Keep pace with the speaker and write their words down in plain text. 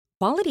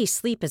Quality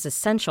sleep is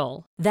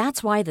essential.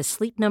 That's why the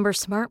Sleep Number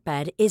Smart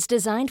Bed is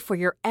designed for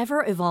your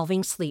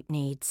ever-evolving sleep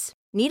needs.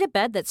 Need a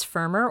bed that's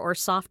firmer or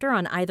softer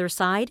on either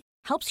side?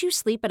 Helps you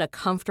sleep at a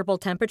comfortable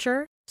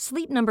temperature?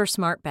 Sleep Number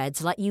Smart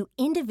Beds let you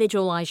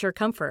individualize your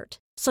comfort,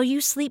 so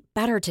you sleep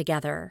better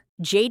together.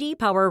 J.D.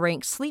 Power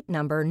ranks Sleep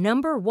Number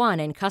number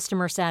one in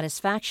customer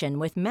satisfaction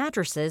with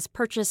mattresses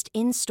purchased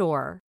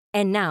in-store.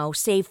 And now,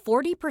 save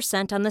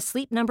 40% on the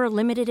Sleep Number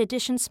Limited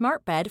Edition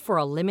Smart Bed for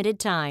a limited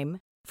time.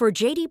 For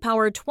J.D.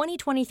 Power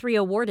 2023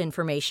 award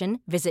information,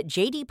 visit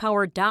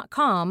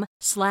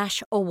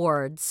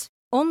jdpower.com/awards.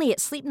 Only at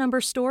Sleep Number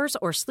stores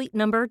or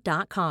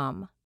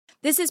sleepnumber.com.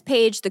 This is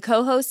Paige, the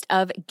co-host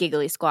of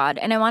Giggly Squad,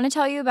 and I want to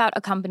tell you about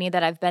a company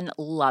that I've been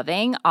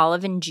loving,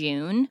 Olive &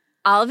 June.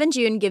 Olive &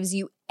 June gives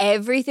you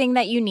everything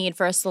that you need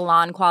for a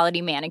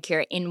salon-quality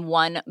manicure in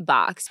one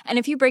box. And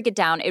if you break it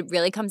down, it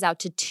really comes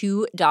out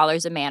to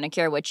 $2 a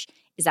manicure, which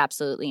is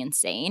absolutely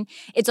insane.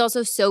 It's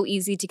also so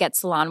easy to get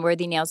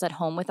salon-worthy nails at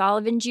home with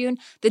Olive & June.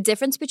 The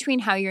difference between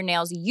how your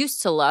nails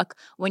used to look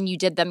when you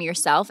did them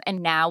yourself and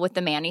now with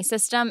the Mani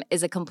system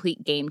is a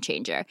complete game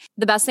changer.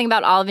 The best thing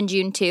about Olive &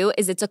 June, too,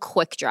 is it's a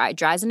quick dry.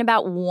 Dries in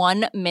about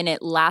 1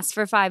 minute, lasts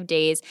for 5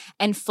 days,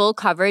 and full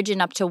coverage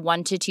in up to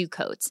 1 to 2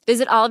 coats.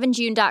 Visit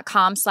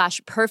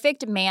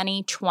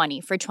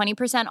oliveandjune.com/perfectmani20 for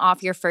 20%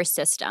 off your first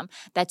system.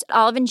 That's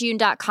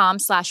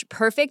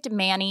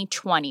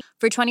oliveandjune.com/perfectmani20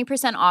 for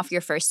 20% off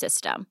your first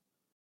system.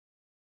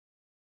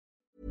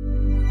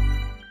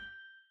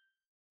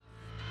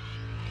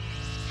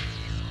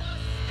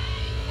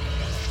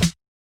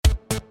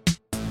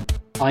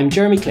 I'm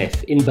Jeremy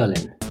Cliff in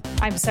Berlin.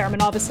 I'm Sarah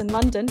Manavis in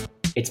London.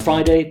 It's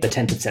Friday, the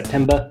 10th of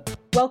September.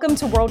 Welcome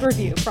to World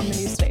Review from the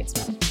New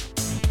Statesman.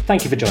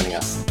 Thank you for joining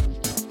us.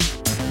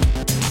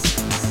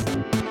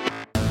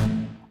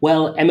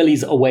 Well,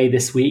 Emily's away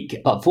this week,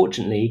 but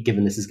fortunately,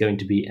 given this is going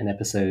to be an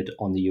episode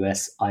on the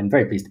US, I'm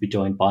very pleased to be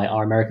joined by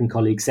our American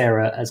colleague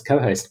Sarah as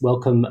co-host.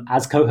 Welcome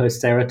as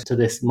co-host, Sarah, to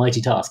this mighty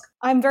task.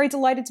 I'm very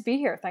delighted to be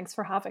here. Thanks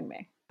for having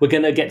me. We're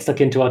going to get stuck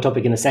into our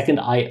topic in a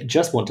second. I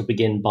just want to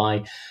begin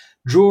by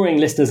drawing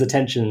listeners'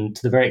 attention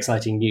to the very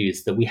exciting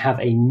news that we have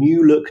a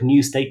new look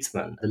New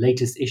Statesman. The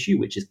latest issue,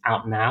 which is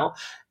out now,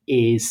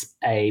 is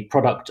a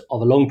product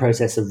of a long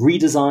process of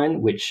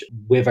redesign, which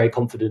we're very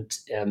confident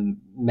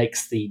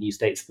makes the New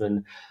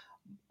Statesman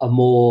a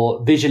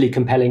more visually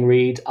compelling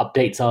read,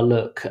 updates our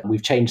look.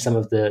 We've changed some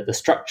of the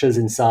structures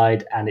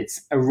inside, and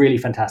it's a really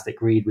fantastic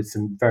read with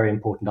some very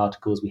important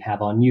articles. We have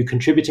our new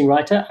contributing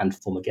writer and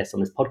former guest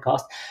on this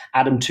podcast,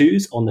 Adam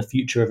Tooze, on the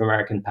future of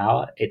American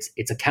power. It's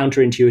a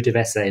counterintuitive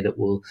essay that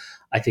will,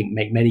 I think,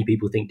 make many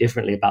people think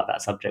differently about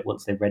that subject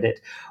once they've read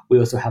it. We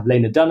also have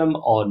Lena Dunham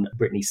on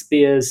Britney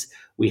Spears.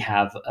 We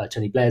have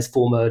Tony Blair's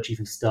former chief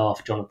of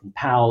staff, Jonathan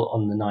Powell,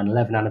 on the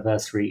 9/11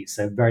 anniversary.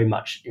 So very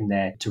much in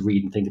there to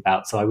read and think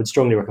about. So I would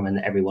strongly recommend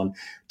that everyone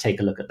take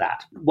a look at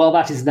that. While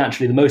that is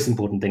naturally the most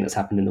important thing that's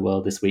happened in the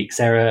world this week,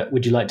 Sarah,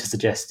 would you like to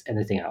suggest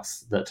anything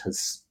else that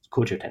has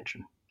caught your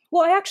attention?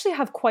 Well, I actually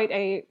have quite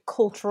a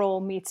cultural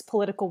meets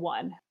political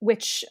one,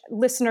 which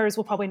listeners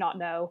will probably not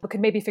know, but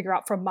could maybe figure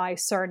out from my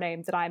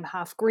surname that I'm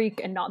half Greek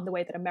and not in the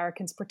way that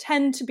Americans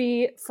pretend to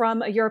be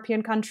from a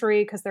European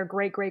country because their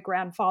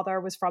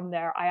great-great-grandfather was from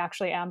there. I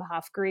actually am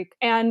half Greek.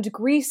 And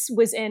Greece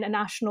was in a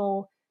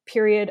national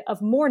period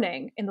of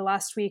mourning in the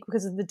last week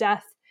because of the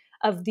death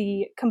of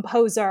the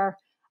composer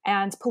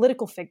and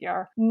political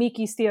figure,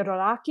 Mikis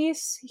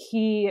Theodorakis.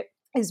 He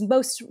is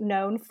most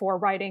known for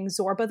writing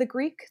Zorba the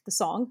Greek, the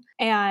song,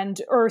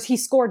 or he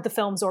scored the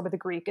film Zorba the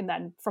Greek, and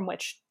then from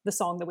which the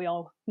song that we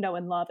all know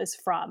and love is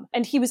from.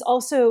 And he was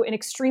also an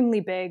extremely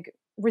big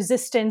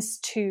resistance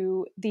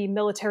to the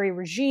military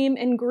regime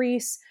in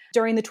Greece.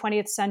 During the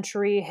 20th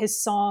century,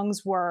 his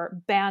songs were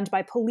banned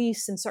by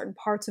police in certain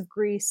parts of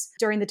Greece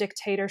during the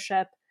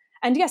dictatorship.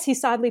 And yes, he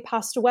sadly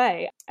passed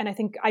away. And I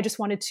think I just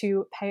wanted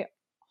to pay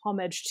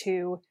homage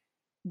to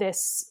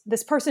this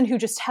person who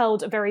just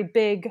held a very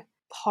big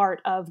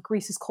part of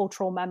Greece's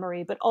cultural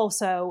memory, but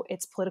also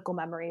its political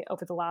memory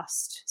over the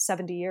last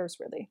 70 years,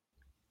 really.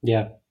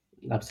 Yeah,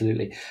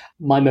 absolutely.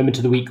 My moment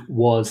of the week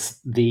was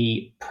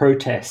the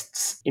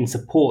protests in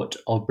support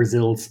of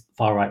Brazil's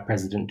far-right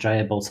president,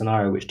 Jair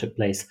Bolsonaro, which took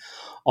place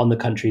on the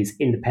country's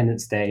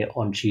Independence Day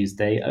on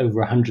Tuesday. Over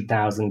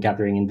 100,000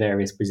 gathering in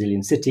various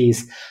Brazilian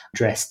cities,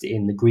 dressed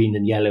in the green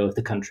and yellow of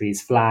the country's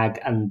flag.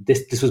 And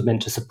this was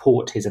meant to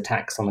support his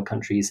attacks on the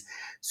country's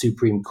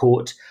Supreme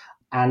Court.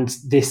 And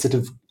this sort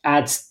of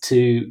adds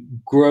to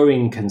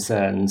growing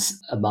concerns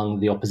among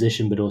the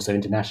opposition, but also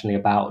internationally,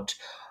 about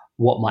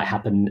what might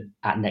happen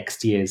at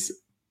next year's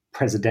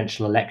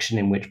presidential election,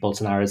 in which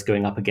Bolsonaro is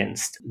going up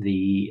against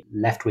the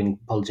left-wing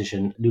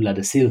politician Lula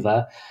da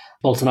Silva.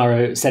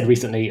 Bolsonaro said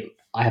recently,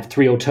 "I have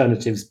 3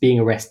 alternatives: being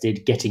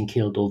arrested, getting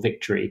killed, or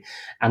victory."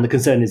 And the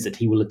concern is that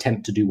he will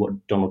attempt to do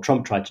what Donald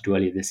Trump tried to do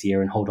earlier this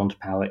year and hold on to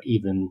power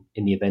even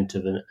in the event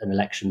of an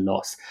election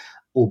loss,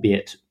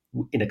 albeit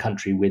in a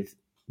country with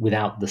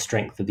without the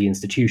strength of the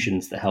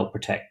institutions that helped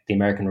protect the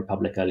American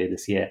Republic earlier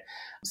this year.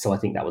 So I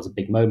think that was a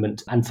big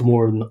moment. And for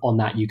more on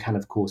that, you can,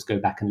 of course, go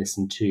back and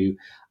listen to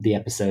the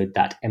episode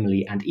that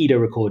Emily and Ida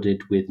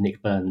recorded with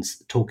Nick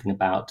Burns talking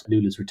about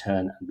Lula's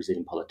return and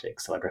Brazilian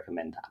politics. So I'd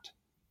recommend that.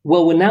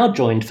 Well, we're now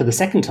joined for the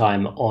second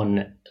time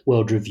on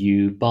World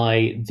Review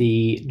by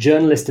the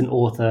journalist and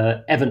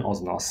author Evan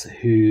Osnos,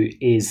 who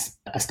is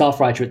a staff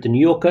writer at The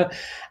New Yorker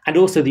and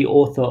also the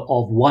author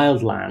of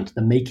Wildland,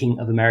 The Making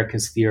of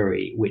America's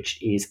Fury,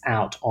 which is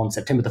out on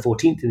September the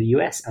 14th in the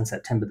US and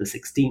September the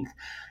 16th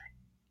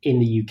in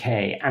the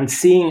UK. And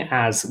seeing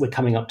as we're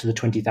coming up to the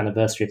 20th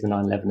anniversary of the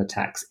 9/11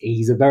 attacks,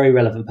 he's a very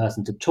relevant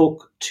person to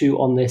talk to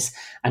on this.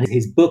 And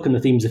his book and the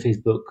themes of his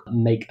book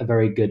make a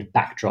very good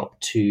backdrop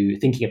to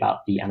thinking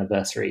about the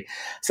anniversary.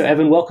 So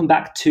Evan, welcome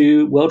back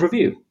to World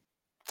Review.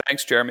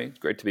 Thanks, Jeremy. It's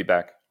great to be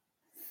back.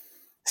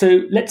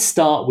 So let's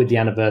start with the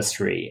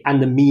anniversary and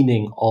the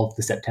meaning of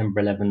the September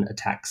 11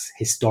 attacks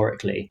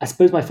historically. I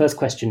suppose my first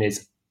question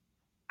is,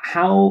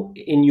 how,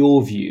 in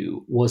your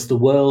view, was the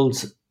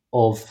world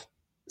of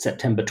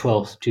September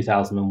 12th,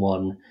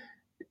 2001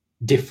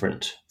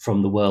 different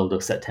from the world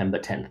of September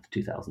 10th,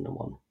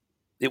 2001?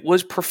 It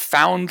was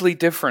profoundly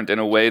different in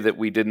a way that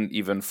we didn't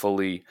even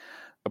fully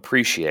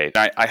appreciate.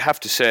 I have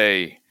to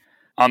say,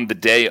 on the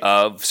day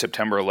of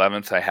September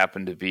 11th, I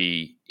happened to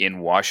be in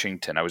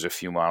Washington. I was a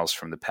few miles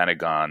from the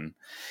Pentagon,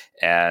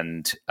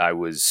 and I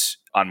was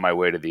on my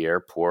way to the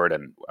airport,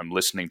 and I'm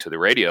listening to the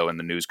radio, and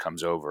the news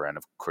comes over. And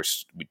of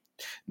course,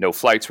 no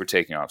flights were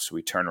taking off, so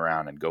we turn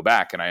around and go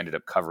back, and I ended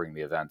up covering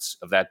the events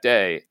of that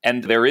day.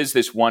 And there is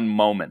this one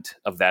moment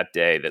of that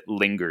day that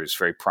lingers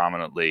very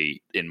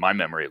prominently in my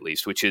memory, at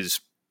least, which is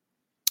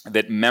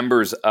that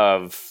members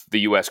of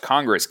the U.S.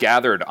 Congress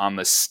gathered on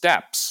the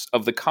steps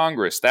of the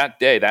Congress that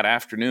day, that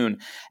afternoon,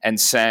 and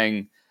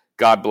sang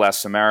 "God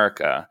Bless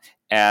America."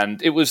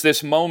 And it was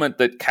this moment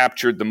that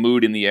captured the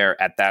mood in the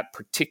air at that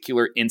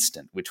particular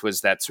instant, which was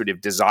that sort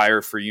of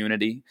desire for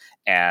unity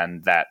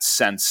and that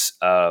sense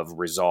of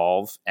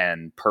resolve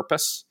and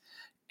purpose.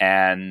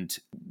 And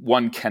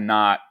one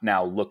cannot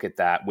now look at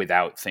that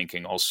without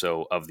thinking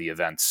also of the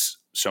events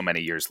so many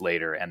years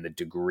later and the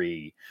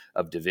degree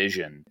of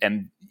division.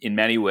 And in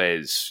many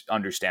ways,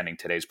 understanding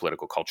today's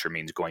political culture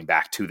means going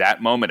back to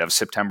that moment of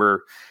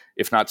September,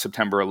 if not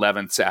September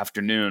 11th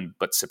afternoon,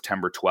 but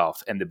September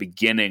 12th, and the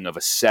beginning of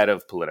a set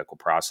of political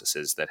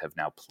processes that have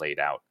now played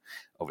out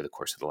over the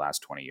course of the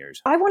last 20 years.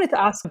 I wanted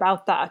to ask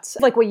about that,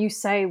 like what you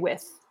say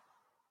with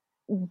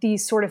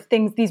these sort of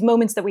things, these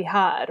moments that we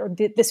had, or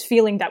this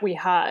feeling that we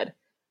had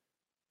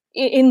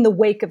in the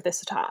wake of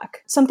this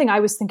attack. Something I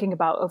was thinking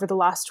about over the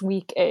last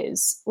week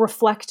is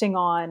reflecting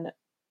on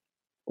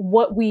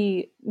what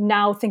we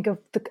now think of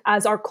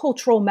as our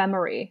cultural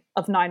memory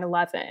of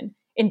 9/11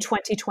 in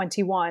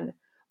 2021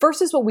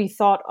 versus what we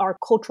thought our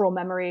cultural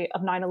memory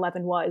of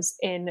 9/11 was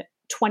in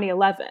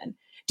 2011.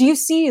 Do you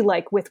see,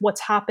 like, with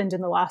what's happened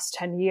in the last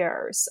 10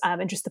 years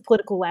and just the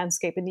political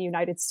landscape in the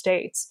United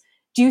States,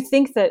 do you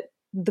think that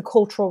the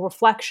cultural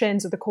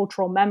reflections or the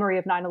cultural memory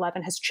of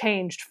 9/11 has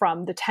changed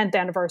from the 10th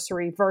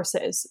anniversary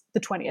versus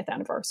the 20th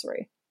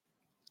anniversary?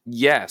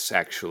 Yes,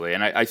 actually.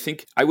 And I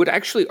think I would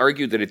actually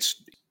argue that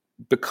it's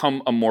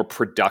become a more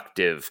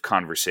productive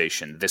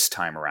conversation this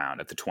time around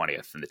at the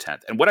 20th and the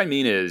 10th. And what I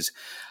mean is,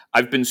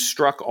 I've been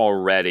struck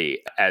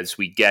already as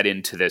we get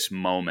into this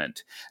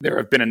moment. There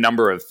have been a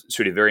number of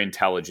sort of very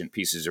intelligent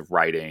pieces of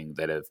writing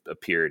that have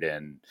appeared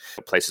in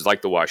places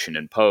like the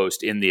Washington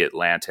Post, in the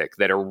Atlantic,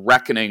 that are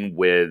reckoning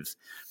with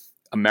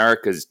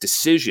America's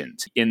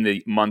decisions in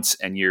the months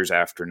and years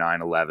after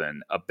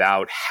 9/11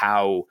 about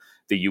how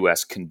the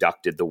U.S.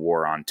 conducted the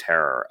war on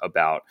terror,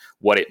 about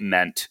what it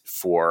meant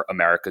for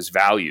America's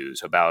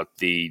values, about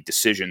the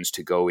decisions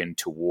to go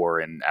into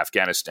war in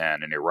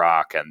Afghanistan and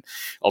Iraq, and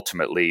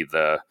ultimately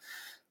the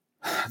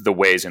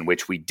ways in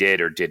which we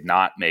did or did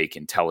not make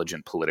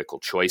intelligent political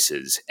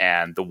choices,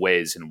 and the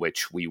ways in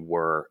which we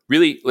were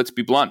really, let's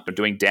be blunt,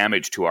 doing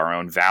damage to our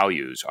own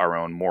values, our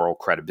own moral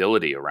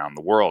credibility around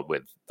the world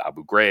with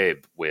Abu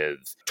Ghraib,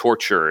 with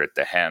torture at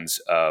the hands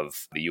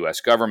of the U.S.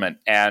 government.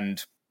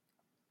 And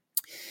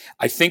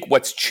I think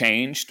what's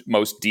changed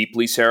most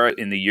deeply, Sarah,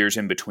 in the years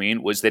in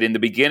between was that in the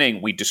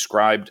beginning, we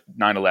described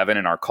 9/11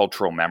 in our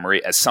cultural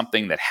memory as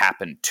something that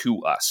happened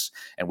to us.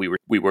 And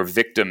we were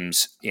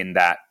victims in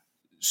that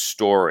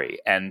story.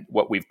 And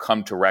what we've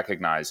come to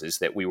recognize is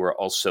that we were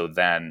also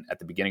then at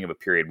the beginning of a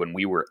period when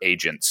we were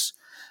agents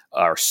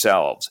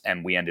ourselves,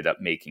 and we ended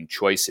up making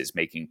choices,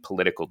 making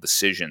political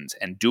decisions,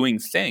 and doing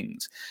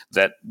things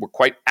that were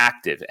quite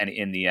active and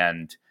in the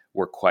end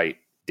were quite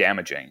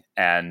damaging.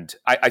 And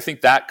I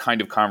think that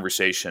kind of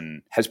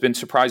conversation has been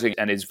surprising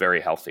and is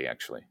very healthy,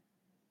 actually.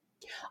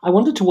 I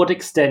wonder to what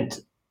extent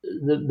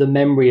the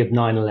memory of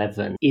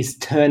 9/11 is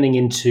turning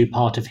into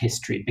part of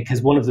history,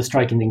 because one of the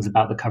striking things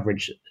about the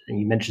coverage, and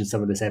you mentioned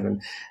some of this,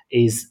 Evan,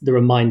 is the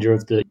reminder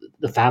of the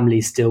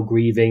families still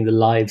grieving, the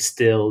lives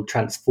still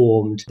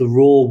transformed, the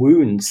raw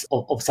wounds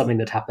of something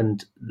that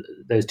happened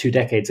those 2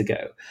 decades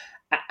ago.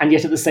 And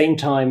yet at the same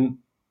time,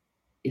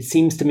 it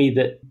seems to me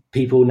that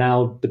people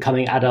now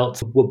becoming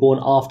adults were born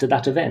after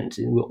that event.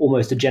 We're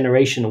almost a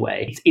generation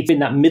away. It's in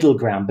that middle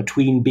ground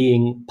between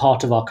being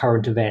part of our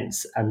current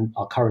events and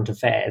our current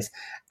affairs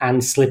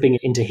and slipping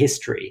into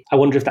history. I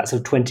wonder if that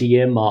sort of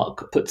 20-year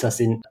mark puts us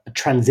in a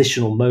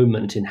transitional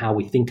moment in how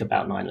we think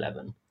about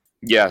 9/11.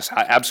 Yes,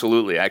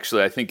 absolutely.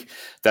 Actually, I think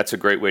that's a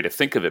great way to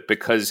think of it,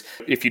 because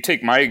if you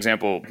take my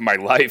example, my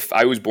life,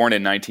 I was born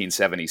in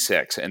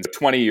 1976, and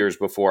 20 years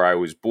before I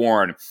was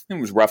born, it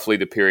was roughly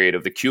the period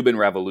of the Cuban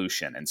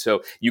Revolution. And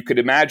so you could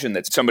imagine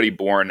that somebody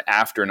born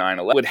after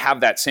 9/11 would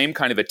have that same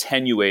kind of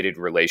attenuated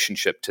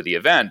relationship to the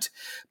event,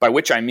 by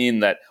which I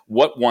mean that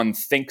what one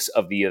thinks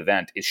of the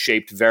event is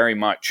shaped very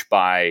much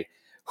by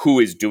who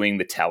is doing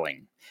the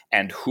telling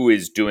and who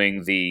is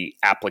doing the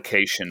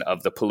application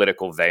of the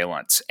political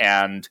valence.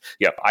 And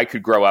I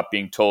could grow up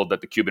being told that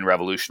the Cuban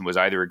Revolution was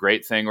either a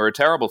great thing or a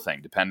terrible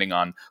thing, depending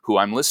on who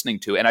I'm listening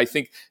to. And I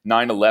think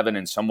 9/11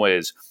 in some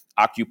ways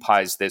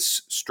occupies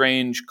this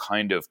strange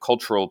kind of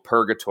cultural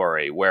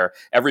purgatory where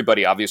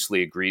everybody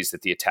obviously agrees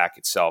that the attack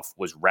itself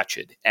was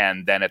wretched.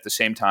 And then at the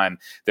same time,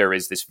 there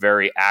is this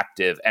very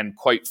active and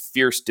quite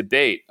fierce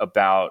debate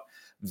about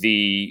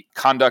the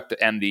conduct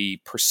and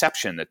the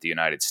perception that the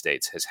United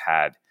States has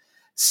had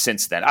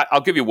since then.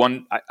 I'll give you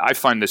one. I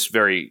find this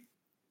very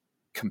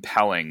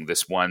compelling,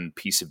 this one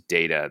piece of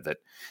data that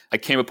I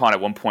came upon at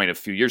one point a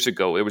few years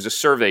ago. There was a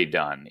survey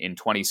done in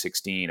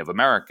 2016 of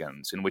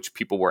Americans in which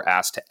people were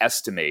asked to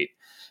estimate,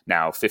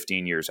 now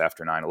 15 years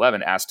after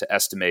 9/11, asked to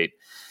estimate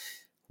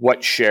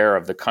what share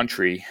of the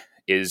country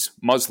is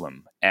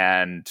Muslim.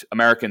 And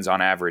Americans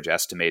on average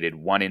estimated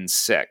 1 in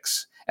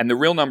 6. And the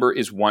real number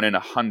is 1 in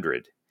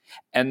 100.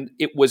 And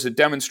it was a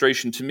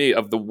demonstration to me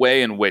of the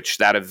way in which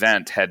that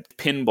event had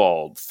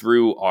pinballed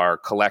through our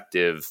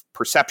collective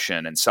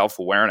perception and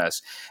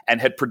self-awareness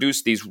and had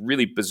produced these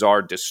really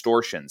bizarre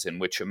distortions in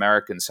which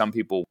Americans, some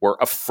people were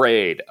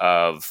afraid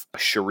of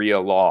Sharia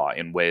law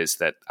in ways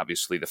that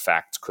obviously the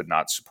facts could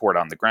not support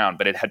on the ground,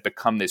 but it had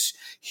become this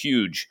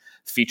huge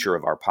feature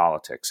of our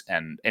politics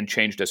and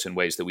changed us in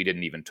ways that we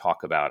didn't even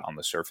talk about on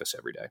the surface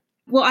every day.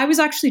 Well, I was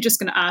actually just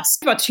going to ask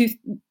about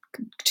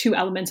two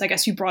elements, I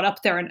guess, you brought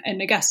up there,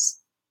 and I guess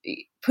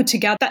put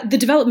together the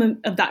development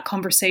of that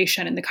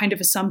conversation and the kind of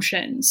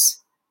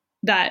assumptions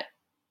that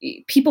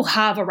people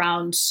have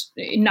around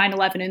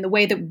 9/11 and the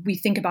way that we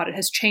think about it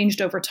has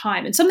changed over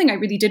time. And something I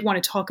really did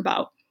want to talk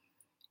about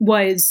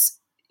was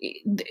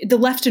the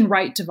left and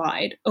right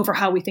divide over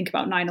how we think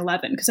about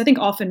 9/11, because I think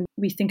often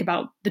we think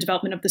about the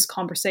development of this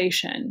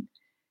conversation,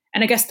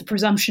 and I guess the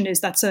presumption is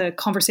that's a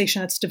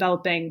conversation that's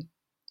developing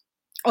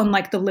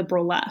unlike the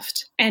liberal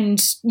left. And,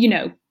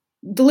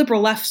 the liberal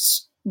left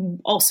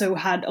also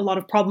had a lot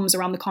of problems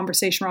around the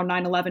conversation around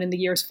 9/11 in the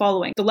years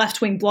following. The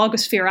left-wing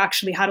blogosphere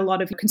actually had a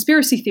lot of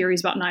conspiracy theories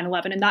about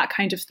 9/11 and that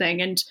kind of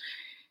thing. And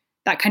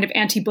that kind of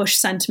anti-Bush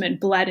sentiment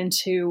bled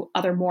into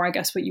other more, I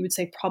guess, what you would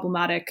say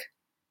problematic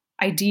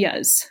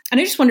ideas. And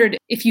I just wondered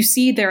if you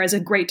see there as a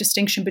great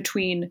distinction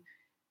between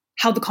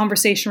how the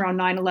conversation around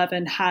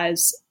 9/11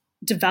 has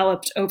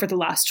developed over the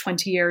last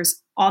 20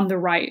 years on the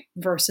right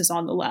versus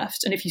on the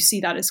left, and if you see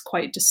that as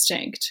quite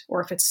distinct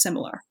or if it's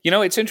similar.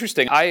 It's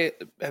interesting. I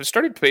have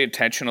started to pay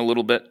attention a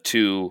little bit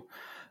to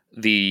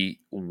the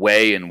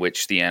way in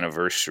which the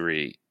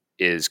anniversary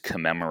is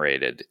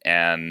commemorated.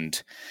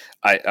 And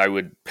I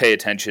would pay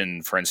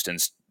attention, for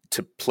instance,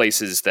 to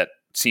places that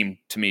seemed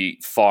to me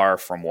far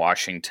from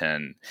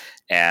Washington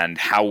and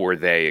how were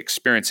they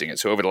experiencing it.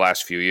 So over the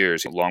last few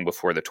years, long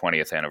before the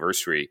 20th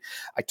anniversary,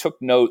 I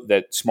took note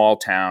that small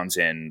towns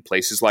in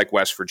places like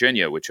West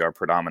Virginia, which are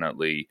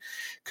predominantly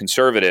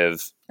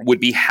conservative, would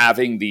be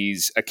having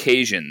these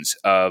occasions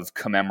of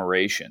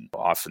commemoration,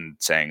 often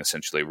saying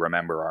essentially,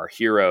 remember our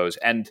heroes.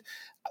 And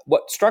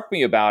what struck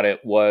me about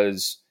it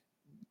was,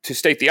 to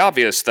state the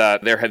obvious,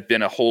 that there have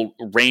been a whole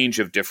range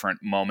of different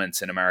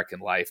moments in American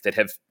life that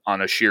have,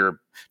 on a sheer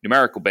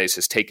numerical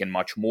basis, taken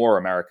much more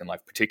American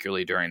life,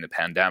 particularly during the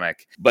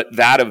pandemic. But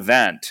that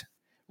event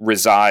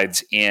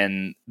resides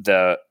in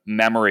the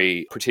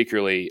memory,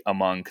 particularly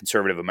among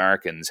conservative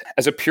Americans,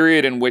 as a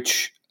period in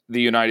which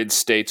the United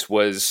States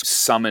was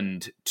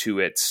summoned to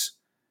its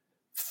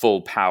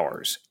full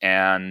powers.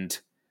 And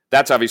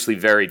that's obviously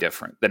very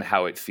different than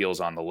how it feels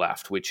on the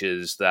left, which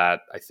is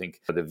that I think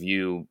the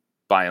view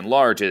by and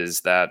large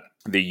is that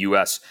the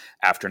U.S.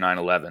 after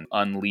 9/11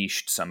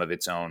 unleashed some of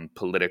its own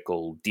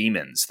political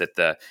demons, that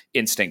the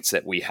instincts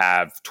that we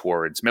have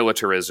towards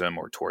militarism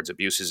or towards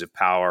abuses of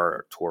power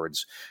or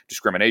towards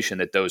discrimination,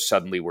 that those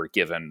suddenly were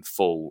given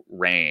full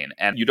reign.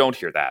 And you don't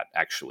hear that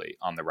actually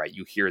on the right.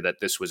 You hear that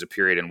this was a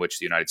period in which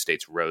the United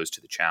States rose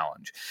to the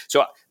challenge.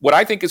 So what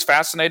I think is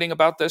fascinating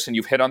about this, and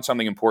you've hit on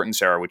something important,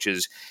 Sarah, which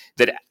is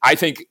that I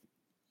think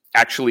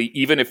actually,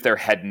 even if there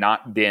had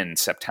not been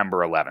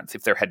September 11th,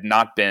 if there had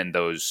not been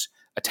those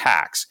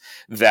attacks,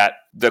 that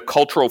the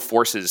cultural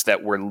forces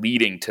that were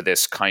leading to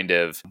this kind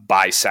of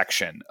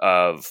bisection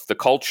of the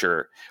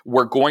culture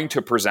were going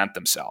to present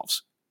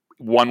themselves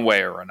one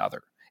way or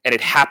another. And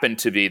it happened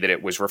to be that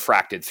it was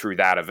refracted through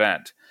that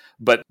event,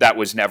 but that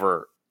was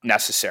never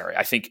necessary.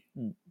 I think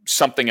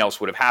something else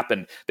would have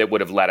happened that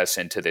would have led us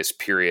into this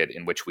period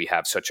in which we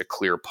have such a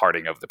clear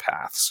parting of the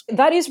paths.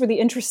 That is really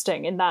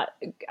interesting in that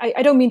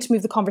I don't mean to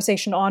move the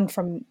conversation on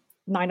from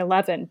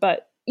 9/11,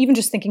 but even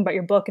just thinking about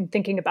your book and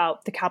thinking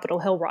about the Capitol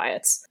Hill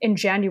riots in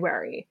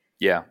January.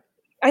 Yeah.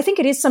 I think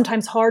it is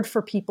sometimes hard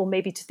for people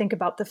maybe to think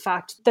about the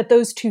fact that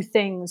those two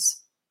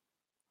things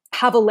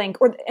have a link,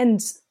 and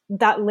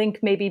that link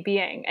maybe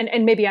being,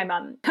 and maybe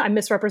I'm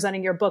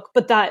misrepresenting your book,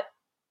 but that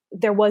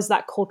there was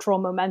that cultural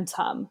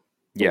momentum,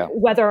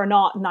 whether or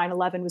not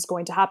 9/11 was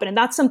going to happen. And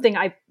that's something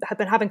I have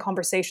been having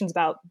conversations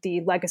about,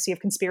 the legacy of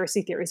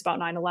conspiracy theories about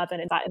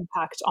 9/11 and that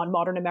impact on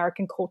modern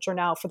American culture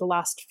now for the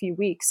last few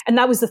weeks. And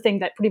that was the thing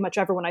that pretty much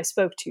everyone I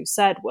spoke to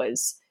said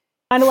was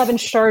 9/11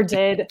 sure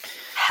did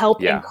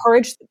help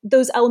encourage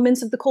those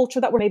elements of the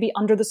culture that were maybe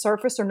under the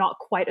surface or not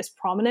quite as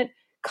prominent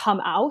come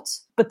out,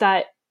 but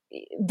that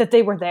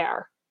they were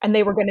there and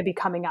they were going to be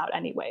coming out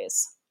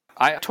anyways.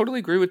 I totally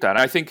agree with that.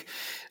 I think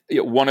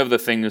one of the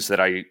things that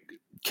I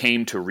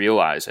came to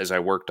realize as I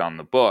worked on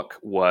the book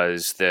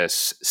was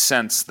this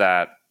sense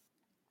that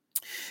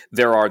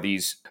there are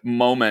these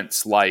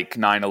moments like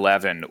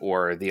 9/11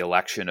 or the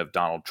election of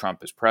Donald Trump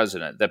as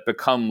president that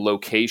become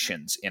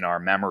locations in our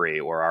memory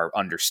or our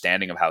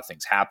understanding of how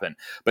things happen.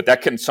 But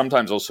that can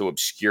sometimes also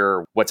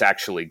obscure what's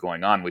actually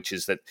going on, which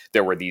is that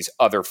there were these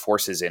other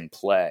forces in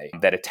play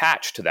that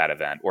attached to that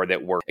event or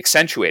that were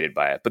accentuated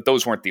by it. But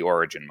those weren't the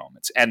origin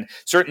moments. And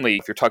certainly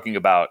if you're talking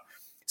about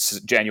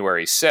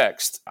January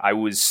 6th, I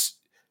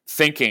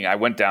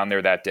went down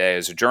there that day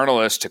as a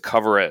journalist to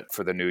cover it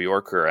for the New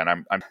Yorker, and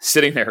I'm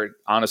sitting there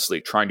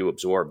honestly trying to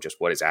absorb just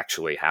what is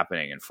actually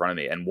happening in front of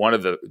me. And one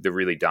of the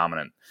really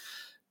dominant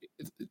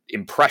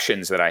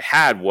impressions that I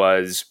had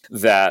was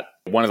that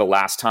one of the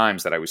last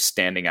times that I was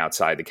standing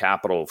outside the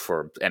Capitol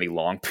for any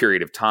long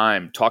period of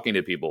time talking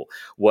to people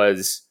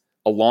was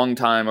a long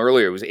time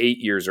earlier. It was 8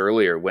 years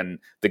earlier when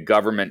the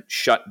government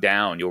shut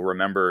down. You'll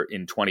remember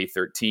in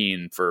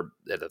 2013, for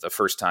the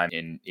first time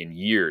in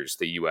years,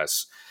 the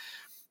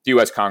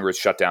U.S. Congress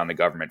shut down the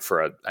government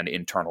for an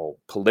internal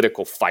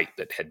political fight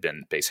that had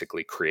been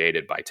basically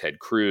created by Ted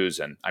Cruz.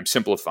 And I'm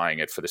simplifying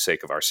it for the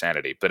sake of our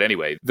sanity. But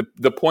anyway,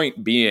 the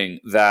point being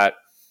that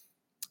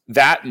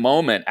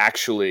moment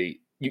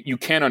actually, you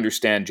can't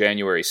understand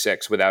January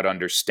 6th without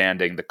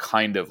understanding the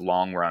kind of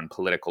long-run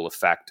political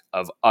effect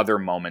of other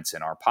moments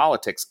in our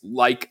politics,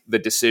 like the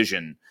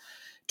decision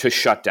to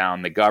shut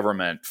down the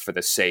government for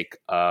the sake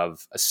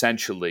of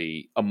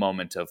essentially a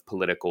moment of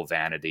political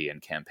vanity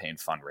and campaign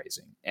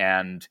fundraising.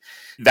 And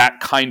that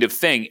kind of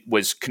thing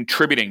was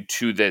contributing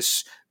to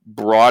this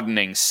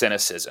broadening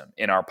cynicism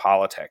in our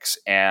politics.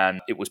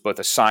 And it was both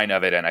a sign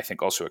of it and I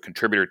think also a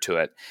contributor to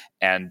it.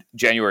 And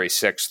January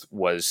 6th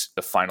was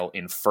the final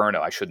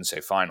inferno. I shouldn't say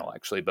final,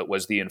 actually, but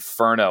was the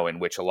inferno in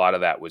which a lot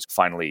of that was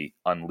finally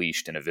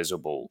unleashed in a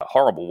visible,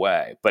 horrible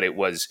way. But it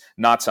was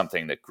not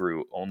something that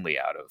grew only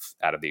out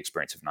of the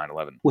experience of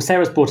 9/11. Well,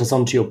 Sarah's brought us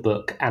onto your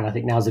book, and I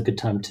think now's a good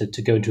time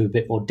to go into a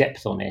bit more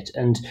depth on it.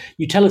 And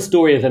you tell a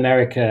story of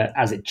America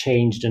as it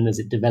changed and as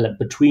it developed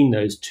between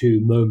those two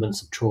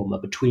moments of trauma,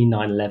 between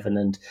 9/11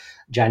 and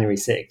January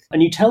 6th.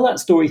 And you tell that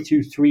story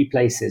through three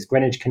places: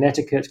 Greenwich,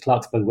 Connecticut,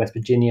 Clarksburg, West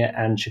Virginia,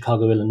 and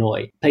Chicago,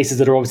 Illinois. Places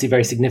that are obviously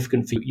very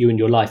significant for you in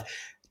your life.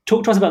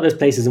 Talk to us about those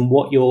places and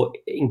what your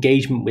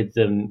engagement with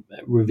them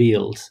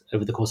revealed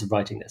over the course of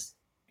writing this.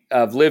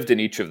 I've lived in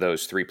each of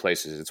those three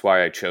places. It's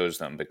why I chose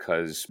them,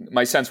 because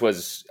my sense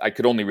was I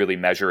could only really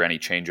measure any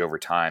change over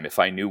time if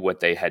I knew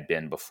what they had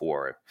been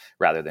before,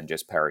 rather than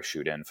just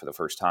parachute in for the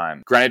first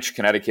time. Greenwich,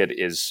 Connecticut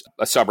is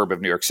a suburb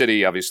of New York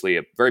City, obviously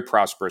a very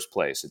prosperous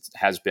place. It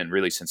has been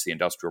really since the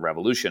Industrial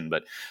Revolution,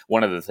 but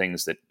one of the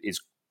things that is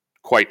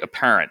quite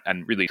apparent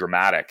and really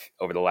dramatic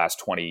over the last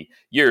 20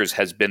 years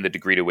has been the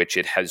degree to which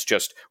it has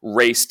just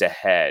raced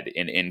ahead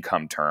in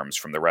income terms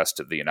from the rest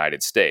of the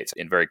United States.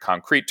 In very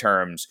concrete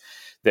terms,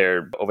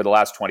 over the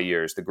last 20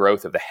 years, the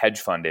growth of the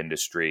hedge fund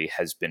industry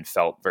has been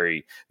felt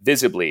very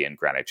visibly in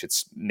Greenwich.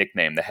 It's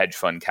nicknamed the hedge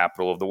fund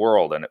capital of the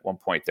world. And at one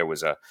point, there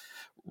was a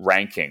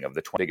ranking of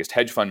the 20 biggest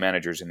hedge fund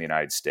managers in the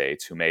United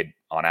States who made,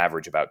 on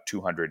average, about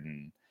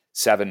 $207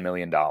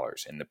 million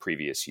in the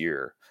previous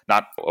year.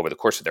 Not over the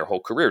course of their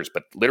whole careers,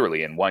 but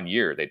literally in 1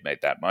 year, they'd made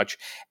that much.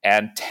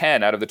 And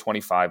 10 out of the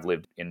 25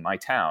 lived in my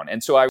town.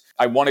 And so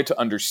I wanted to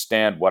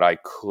understand what I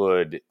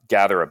could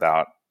gather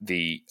about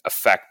the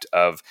effect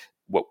of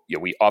what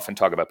we often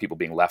talk about people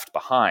being left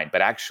behind,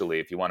 but actually,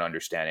 if you want to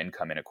understand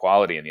income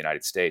inequality in the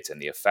United States and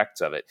the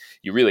effects of it,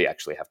 you really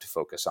actually have to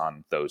focus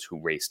on those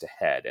who raced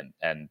ahead.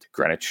 And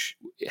Greenwich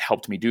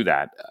helped me do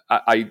that.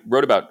 I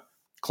wrote about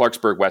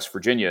Clarksburg, West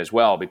Virginia as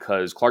well,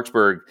 because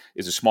Clarksburg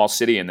is a small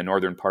city in the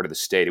northern part of the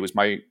state. It was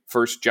my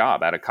first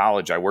job out of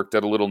college. I worked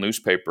at a little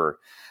newspaper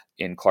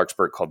in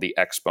Clarksburg called the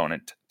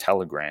Exponent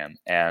Telegram.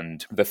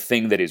 And the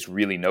thing that is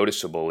really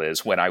noticeable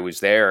is when I was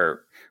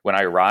there when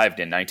I arrived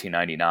in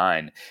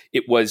 1999,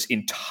 it was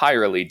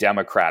entirely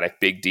Democratic,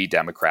 big D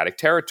Democratic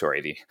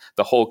territory.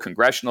 The whole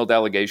congressional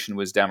delegation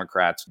was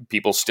Democrats.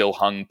 People still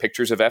hung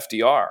pictures of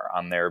FDR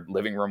on their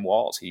living room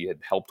walls. He had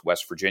helped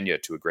West Virginia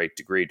to a great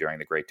degree during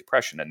the Great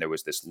Depression, and there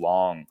was this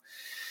long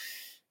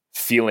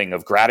feeling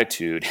of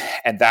gratitude,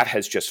 and that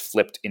has just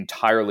flipped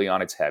entirely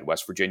on its head.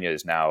 West Virginia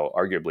is now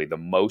arguably the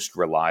most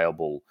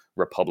reliable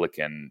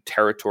Republican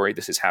territory.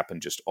 This has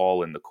happened just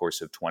all in the course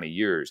of 20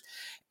 years.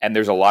 And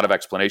there's a lot of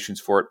explanations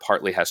for it.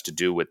 Partly has to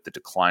do with the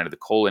decline of the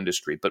coal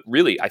industry. But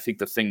really, I think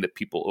the thing that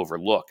people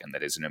overlook, and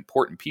that is an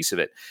important piece of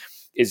it,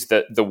 is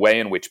the way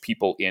in which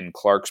people in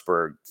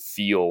Clarksburg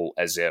feel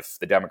as if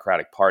the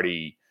Democratic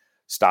Party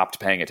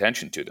stopped paying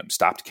attention to them,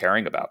 stopped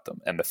caring about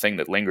them. And the thing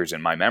that lingers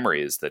in my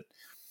memory is that,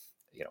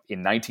 in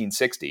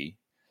 1960,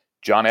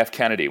 John F.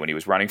 Kennedy, when he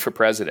was running for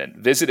president,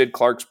 visited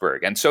Clarksburg,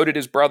 and so did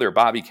his brother,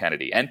 Bobby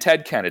Kennedy, and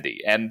Ted Kennedy.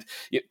 And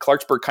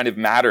Clarksburg kind of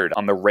mattered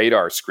on the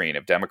radar screen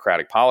of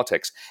Democratic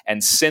politics.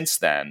 And since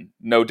then,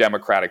 no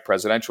Democratic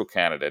presidential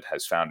candidate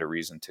has found a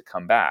reason to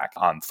come back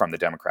from the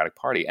Democratic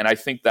Party. And I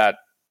think that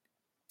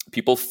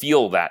people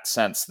feel that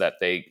sense that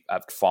they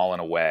have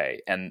fallen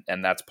away, and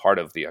that's part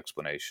of the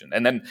explanation.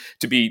 And then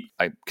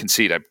I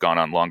concede I've gone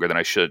on longer than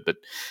I should, but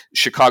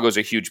Chicago is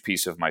a huge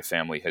piece of my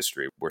family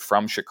history. We're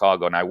from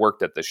Chicago, and I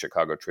worked at the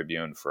Chicago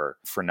Tribune for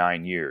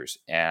 9 years.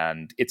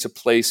 And it's a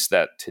place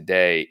that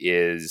today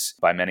is,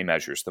 by many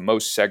measures, the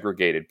most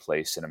segregated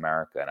place in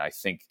America. And I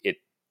think it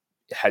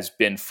has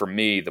been, for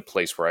me, the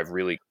place where I've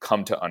really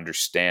come to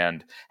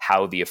understand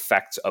how the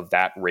effects of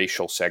that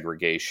racial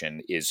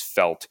segregation is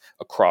felt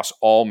across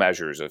all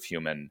measures of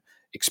human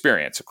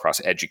experience,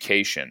 across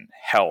education,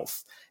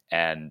 health,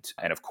 and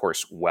of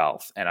course,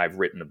 wealth. And I've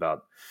written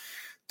about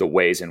the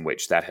ways in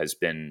which that has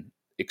been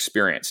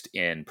experienced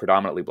in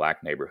predominantly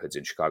Black neighborhoods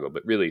in Chicago,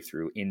 but really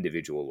through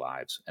individual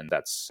lives. And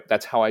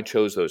that's how I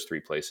chose those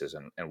three places,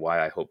 and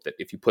why I hope that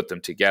if you put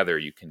them together,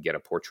 you can get a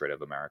portrait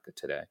of America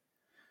today.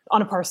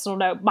 On a personal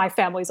note, my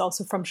family's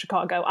also from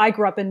Chicago. I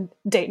grew up in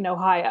Dayton,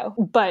 Ohio,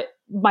 but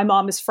my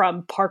mom is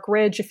from Park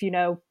Ridge, if you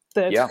know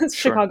the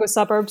Chicago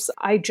suburbs.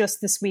 I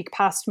just this week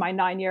passed my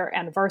 9-year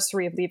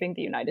anniversary of leaving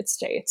the United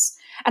States.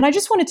 And I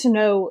just wanted to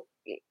know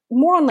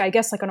more on, I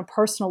guess, like on a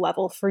personal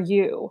level for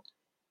you.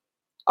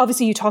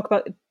 Obviously, you talk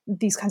about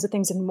these kinds of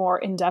things in more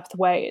in-depth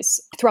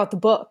ways throughout the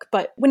book.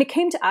 But when it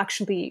came to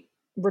actually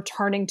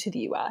returning to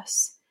the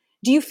US,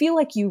 do you feel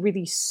like you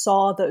really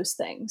saw those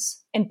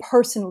things and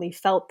personally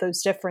felt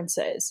those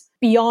differences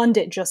beyond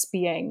it just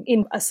being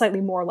in a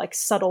slightly more like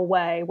subtle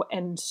way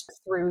and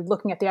through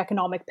looking at the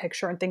economic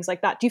picture and things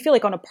like that? Do you feel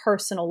like on a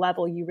personal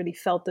level, you really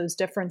felt those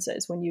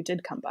differences when you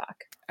did come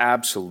back?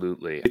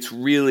 Absolutely. It's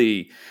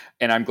really,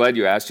 and I'm glad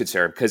you asked it,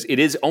 Sarah, because it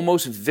is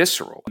almost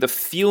visceral. The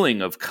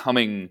feeling of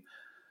coming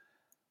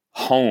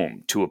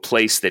home to a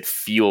place that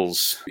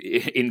feels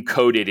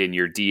encoded in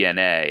your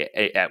DNA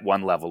at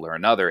one level or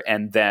another,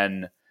 and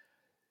then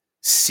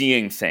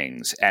seeing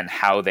things and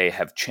how they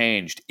have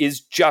changed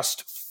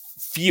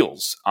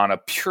feels on a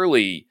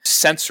purely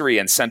sensory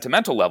and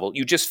sentimental level.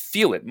 You just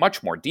feel it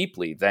much more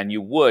deeply than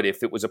you would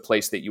if it was a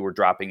place that you were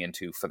dropping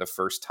into for the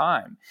first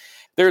time.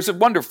 There's a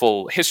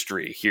wonderful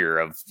history here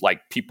of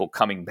like people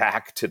coming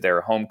back to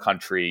their home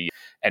country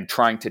and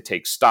trying to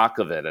take stock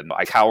of it. And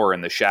I cower in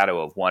the shadow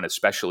of one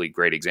especially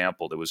great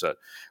example. There was a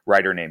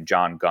writer named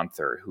John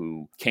Gunther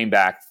who came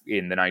back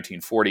in the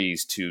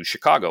 1940s to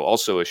Chicago,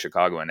 also a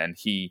Chicagoan, and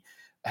he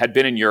had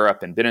been in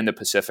Europe and been in the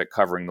Pacific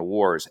covering the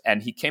wars.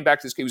 And he came back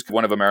to this, he was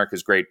one of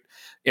America's great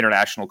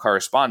international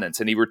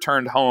correspondents. And he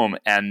returned home.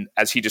 And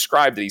as he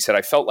described it, he said,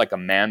 I felt like a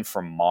man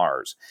from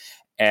Mars.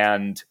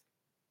 And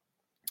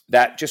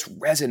that just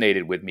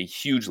resonated with me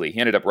hugely. He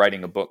ended up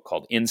writing a book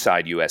called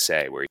Inside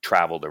USA, where he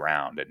traveled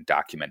around and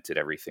documented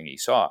everything he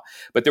saw.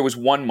 But there was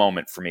one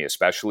moment for me,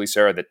 especially,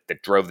 Sarah,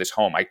 that drove this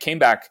home. I came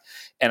back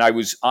and I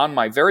was on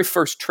my very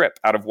first trip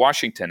out of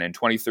Washington in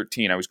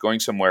 2013. I was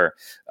going somewhere.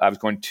 I was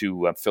going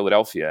to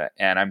Philadelphia,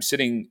 and I'm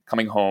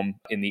coming home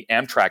in the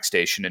Amtrak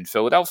station in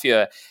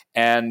Philadelphia,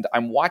 and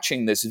I'm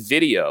watching this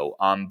video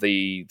on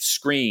the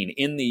screen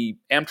in the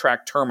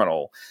Amtrak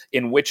terminal,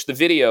 in which the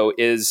video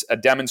is a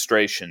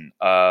demonstration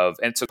and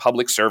it's a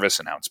public service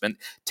announcement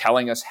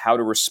telling us how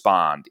to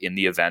respond in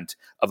the event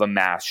of a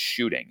mass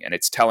shooting. And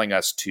it's telling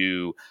us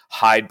to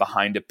hide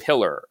behind a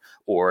pillar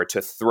or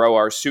to throw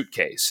our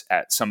suitcase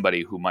at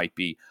somebody who might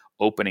be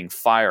opening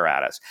fire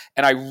at us.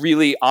 And I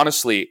really,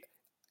 honestly,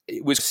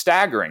 it was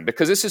staggering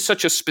because this is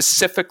such a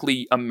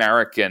specifically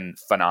American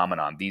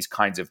phenomenon, these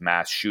kinds of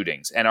mass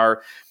shootings, and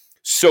are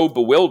so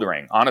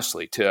bewildering,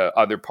 honestly, to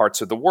other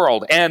parts of the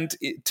world and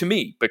to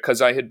me,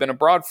 because I had been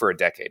abroad for a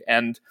decade.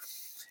 And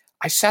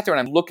I sat there and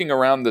I'm looking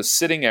around the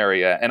sitting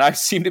area, and I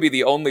seem to be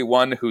the only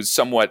one who's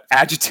somewhat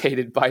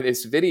agitated by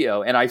this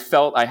video. And I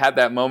had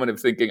that moment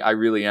of thinking, I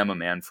really am a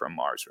man from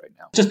Mars right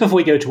now. Just before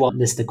we go to our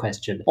listener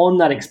question, on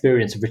that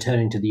experience of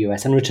returning to the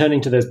US and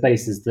returning to those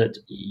places that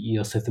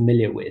you're so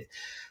familiar with,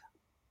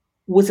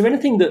 was there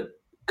anything that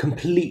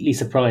completely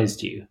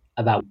surprised you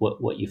about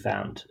what you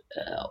found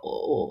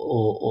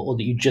or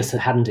that you just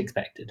hadn't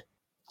expected?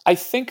 I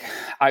think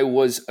I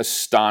was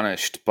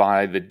astonished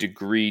by the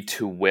degree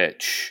to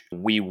which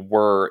we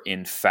were,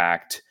 in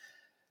fact,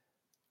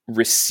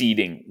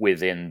 receding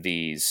within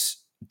these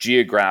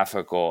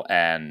geographical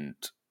and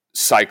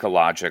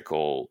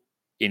psychological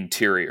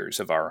interiors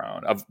of our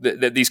own, of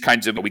these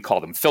kinds of, we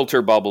call them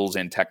filter bubbles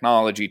in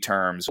technology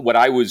terms. What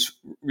I was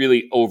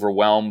really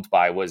overwhelmed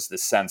by was the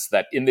sense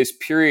that in this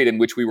period in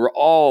which we were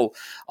all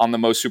on the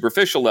most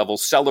superficial level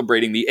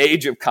celebrating the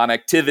age of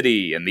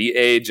connectivity and the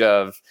age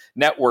of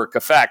network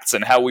effects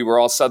and how we were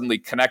all suddenly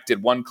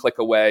connected one click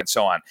away and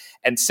so on.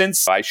 And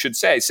since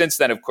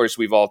then, of course,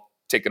 we've all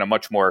taken a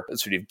much more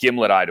sort of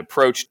gimlet-eyed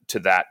approach to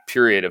that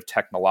period of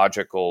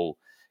technological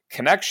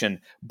connection,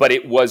 but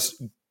it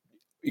was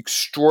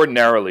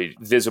extraordinarily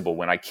visible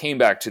when I came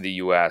back to the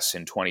US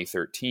in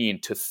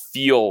 2013 to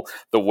feel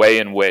the way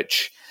in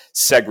which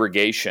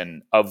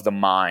segregation of the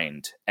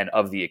mind and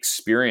of the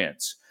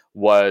experience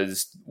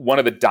was one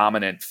of the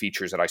dominant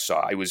features that I saw.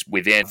 I was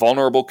within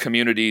vulnerable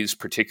communities,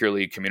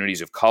 particularly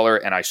communities of color,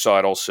 and I saw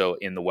it also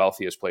in the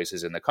wealthiest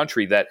places in the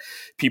country, that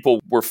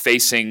people were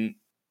facing,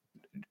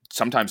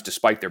 sometimes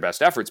despite their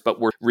best efforts, but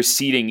were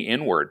receding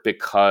inward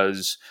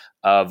because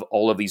of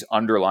all of these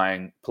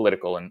underlying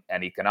political and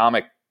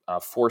economic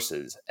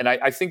forces. And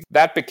I think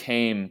that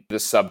became the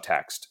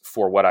subtext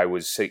for what I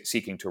was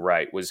seeking to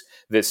write, was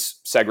this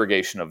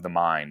segregation of the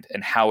mind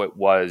and how it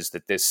was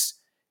that this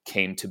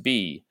came to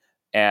be.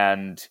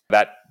 And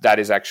that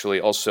is actually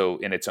also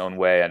in its own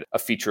way a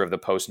feature of the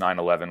post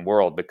 9/11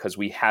 world, because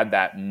we had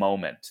that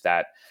moment,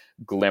 that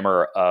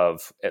glimmer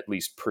of at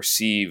least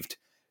perceived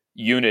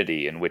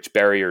unity in which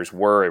barriers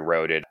were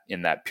eroded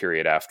in that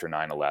period after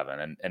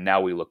 9/11. And now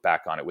we look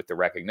back on it with the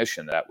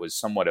recognition that was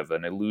somewhat of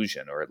an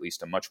illusion, or at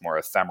least a much more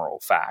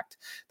ephemeral fact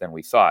than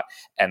we thought.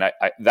 And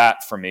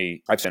that, for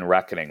me, I've been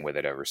reckoning with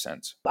it ever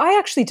since. I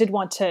actually did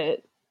want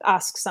to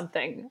ask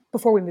something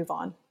before we move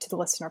on to the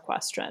listener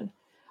question,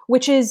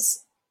 which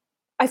is,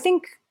 I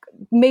think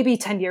maybe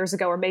 10 years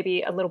ago, or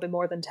maybe a little bit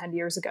more than 10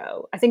 years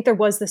ago, I think there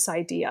was this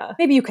idea,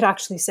 maybe you could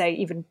actually say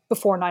even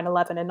before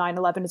 9/11, and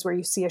 9/11 is where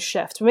you see a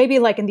shift, maybe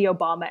like in the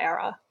Obama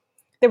era,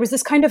 there was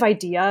this kind of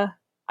idea,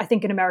 I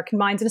think, in American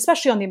minds, and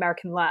especially on the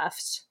American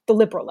left, the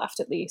liberal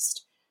left at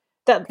least,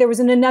 that there was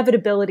an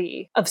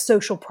inevitability of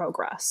social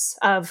progress,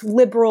 of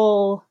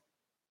liberal,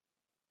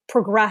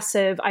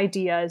 progressive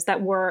ideas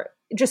that were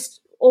just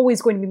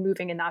always going to be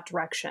moving in that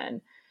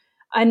direction.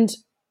 And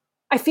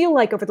I feel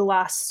like over the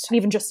last,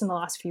 even just in the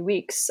last few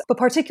weeks, but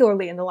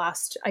particularly in the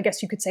last, I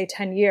guess you could say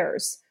 10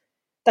 years,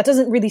 that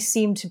doesn't really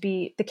seem to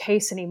be the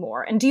case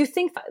anymore. And do you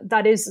think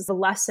that is the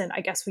lesson,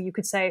 I guess, what you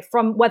could say,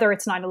 from whether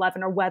it's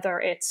 9/11 or whether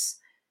it's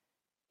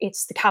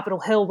the Capitol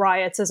Hill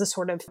riots as a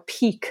sort of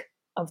peak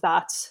of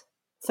that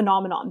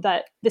phenomenon,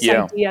 that this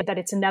idea that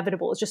it's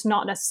inevitable is just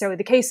not necessarily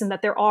the case, and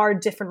that there are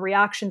different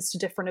reactions to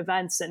different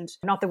events, and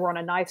not that we're on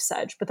a knife's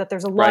edge, but that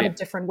there's a lot of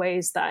different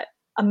ways that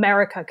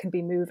America can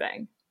be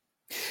moving?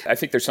 I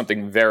think there's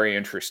something very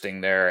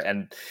interesting there.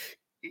 And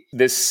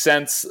this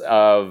sense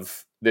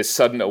of this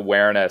sudden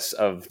awareness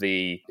of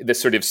this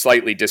sort of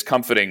slightly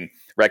discomforting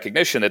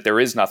recognition that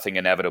there is nothing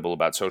inevitable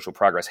about social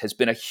progress has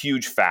been a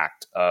huge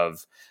fact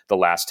of the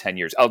last 10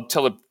 years. I'll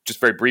tell it just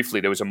very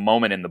briefly. There was a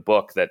moment in the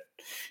book that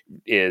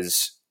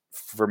is,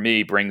 for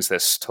me, brings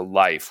this to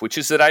life, which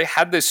is that I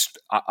had this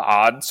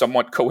odd,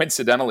 somewhat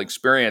coincidental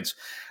experience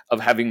of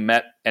having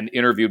met and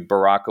interviewed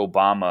Barack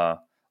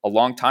Obama a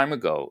long time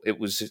ago. It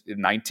was in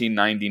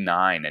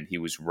 1999, and he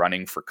was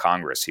running for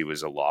Congress. He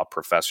was a law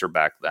professor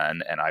back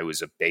then, and I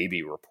was a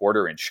baby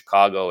reporter in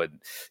Chicago.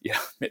 And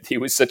he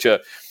was such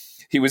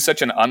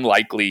an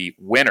unlikely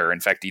winner.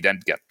 In fact, he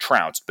didn't get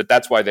trounced, but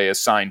that's why they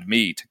assigned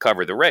me to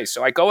cover the race.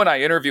 So I go and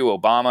I interview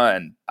Obama,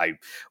 and I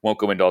won't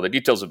go into all the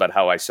details about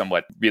how I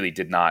somewhat really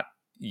did not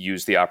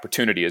use the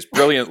opportunity as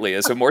brilliantly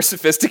as a more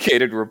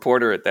sophisticated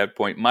reporter at that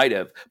point might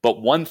have.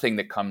 But one thing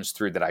that comes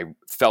through that I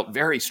felt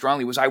very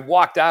strongly was I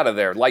walked out of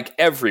there, like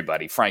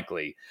everybody,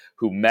 frankly,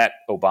 who met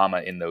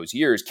Obama in those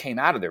years, came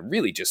out of there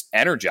really just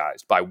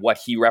energized by what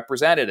he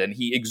represented. And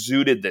he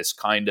exuded this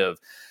kind of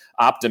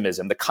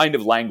optimism, the kind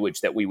of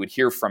language that we would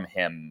hear from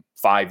him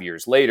 5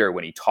 years later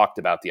when he talked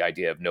about the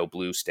idea of no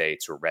blue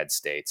states or red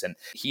states. And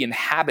he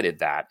inhabited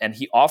that, and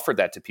he offered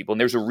that to people.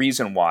 And there's a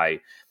reason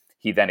why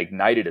he then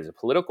ignited as a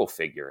political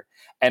figure.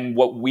 And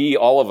what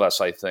all of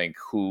us, I think,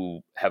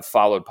 who have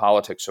followed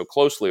politics so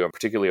closely, or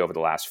particularly over the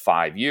last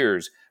 5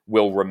 years,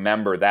 will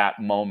remember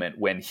that moment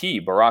when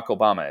Barack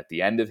Obama, at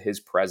the end of his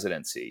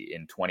presidency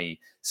in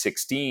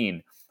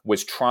 2016,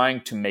 was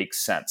trying to make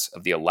sense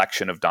of the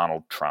election of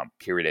Donald Trump.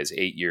 Here it is,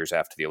 8 years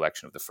after the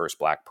election of the first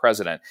black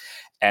president.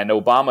 And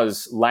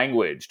Obama's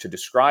language to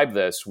describe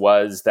this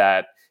was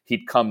that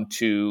he'd come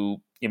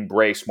to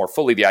embrace more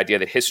fully the idea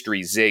that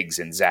history zigs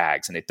and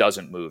zags, and it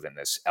doesn't move in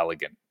this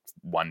elegant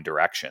one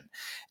direction.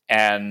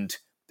 And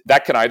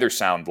that can either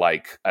sound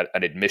like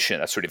an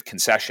admission, a sort of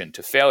concession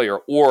to failure,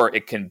 or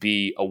it can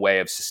be a way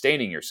of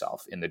sustaining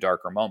yourself in the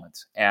darker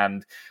moments.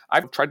 And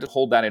I've tried to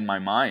hold that in my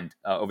mind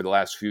over the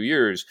last few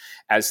years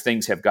as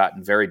things have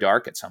gotten very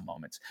dark at some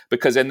moments.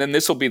 And then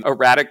this will be a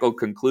radical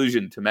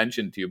conclusion to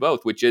mention to you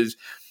both, which is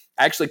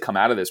I actually come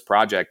out of this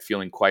project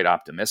feeling quite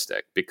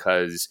optimistic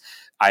because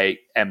I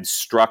am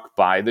struck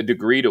by the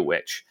degree to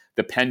which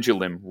the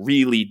pendulum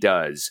really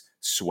does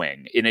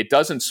swing. And it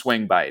doesn't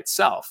swing by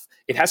itself.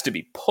 It has to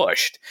be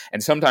pushed.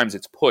 And sometimes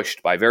it's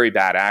pushed by very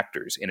bad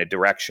actors in a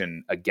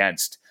direction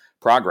against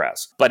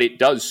progress. But it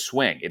does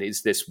swing. It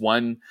is this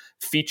one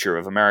feature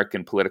of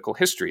American political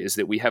history is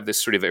that we have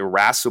this sort of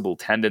irascible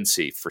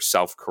tendency for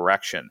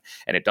self-correction.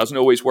 And it doesn't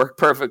always work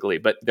perfectly,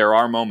 but there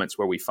are moments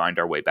where we find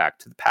our way back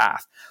to the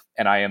path.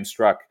 And I am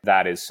struck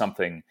that is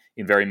something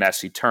in very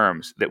messy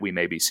terms that we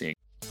may be seeing.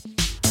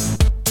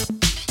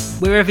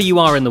 Wherever you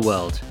are in the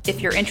world,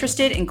 if you're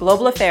interested in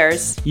global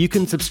affairs, you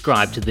can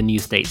subscribe to The New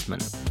Statesman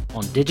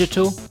on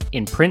digital,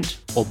 in print,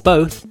 or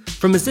both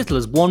from as little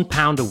as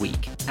 £1 a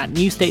week at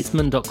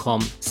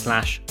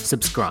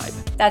newstatesman.com/subscribe.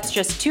 That's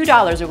just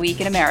 $2 a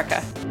week in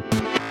America.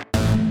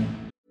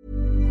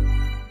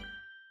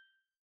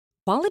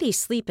 Quality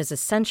sleep is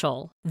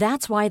essential.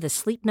 That's why the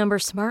Sleep Number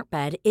Smart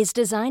Bed is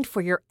designed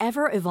for your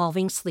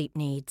ever-evolving sleep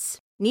needs.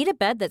 Need a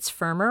bed that's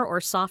firmer or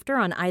softer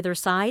on either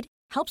side?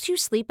 Helps you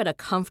sleep at a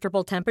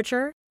comfortable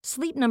temperature?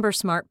 Sleep Number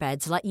Smart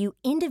Beds let you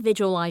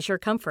individualize your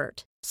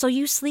comfort, so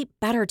you sleep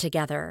better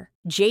together.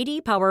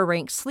 J.D. Power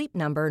ranks Sleep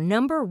Number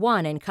number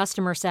 1 in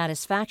customer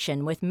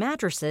satisfaction with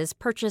mattresses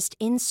purchased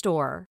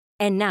in-store.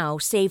 And now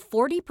save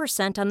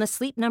 40% on the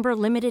Sleep Number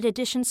Limited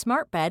Edition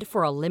Smart Bed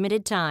for a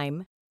limited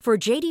time. For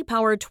J.D.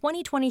 Power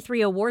 2023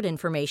 award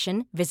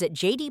information, visit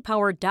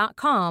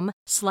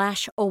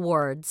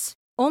jdpower.com/awards.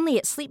 Only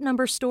at Sleep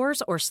Number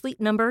stores or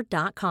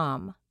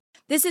sleepnumber.com.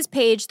 This is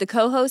Paige, the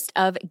co-host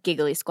of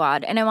Giggly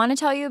Squad, and I want to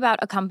tell you about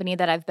a company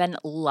that I've been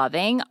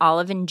loving,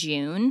 Olive &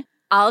 June.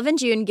 Olive &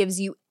 June gives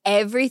you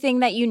everything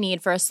that you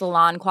need for a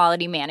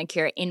salon-quality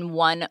manicure in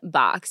one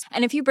box.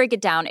 And if you break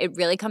it down, it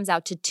really comes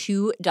out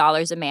to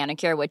 $2 a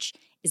manicure, which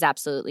is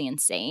absolutely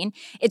insane.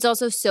 It's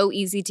also so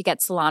easy to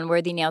get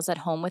salon-worthy nails at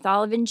home with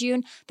Olive &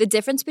 June. The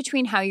difference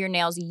between how your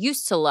nails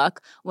used to look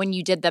when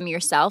you did them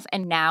yourself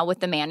and now with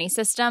the Mani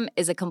system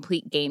is a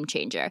complete game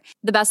changer.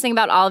 The best thing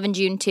about Olive &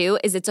 June, too,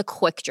 is it's a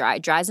quick dry.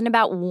 Dries in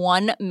about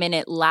 1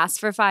 minute, lasts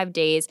for 5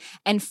 days,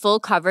 and full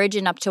coverage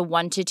in up to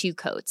 1 to 2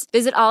 coats.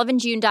 Visit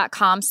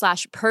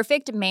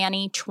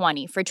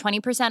oliveandjune.com/perfectmani20 for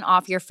 20%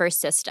 off your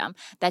first system.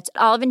 That's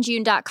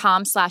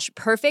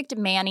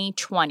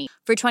oliveandjune.com/perfectmani20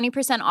 for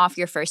 20% off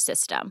your first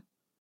system.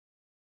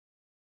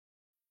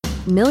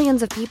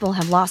 Millions of people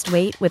have lost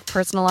weight with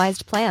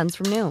personalized plans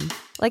from Noom.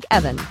 Like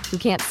Evan, who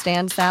can't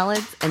stand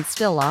salads and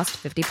still lost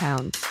 50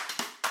 pounds.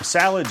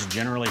 Salads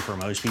generally for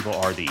most people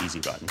are the easy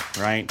button,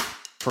 right?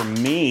 For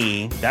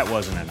me, that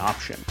wasn't an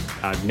option.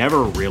 I never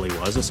really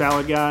was a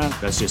salad guy.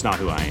 That's just not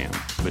who I am.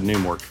 But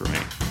Noom worked for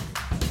me.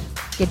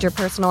 Get your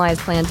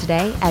personalized plan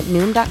today at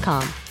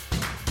Noom.com.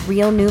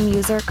 Real Noom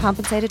user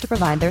compensated to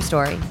provide their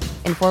story.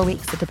 In 4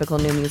 weeks, the typical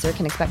Noom user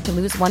can expect to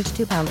lose 1 to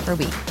 2 pounds per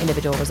week.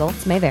 Individual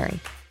results may vary.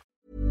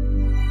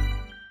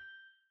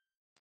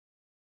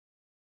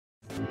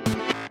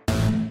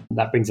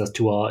 That brings us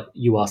to our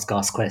You Ask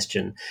Us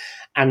question.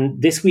 And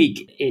this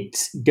week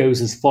it goes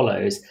as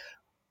follows.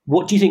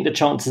 What do you think the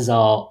chances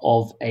are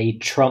of a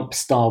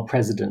Trump-style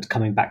president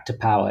coming back to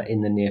power in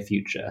the near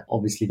future?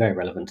 Obviously very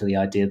relevant to the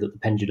idea that the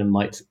pendulum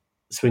might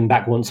swing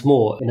back once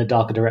more in a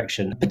darker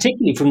direction,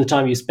 particularly from the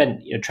time you spent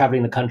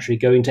traveling the country,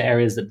 going to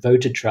areas that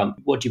voted Trump.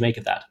 What do you make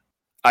of that?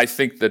 I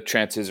think the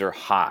chances are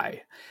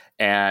high.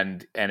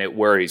 And it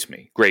worries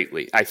me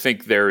greatly. I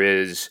think the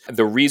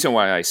reason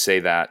why I say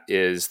that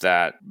is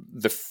that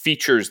the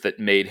features that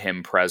made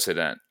him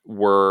president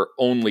were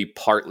only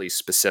partly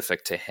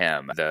specific to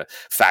him. The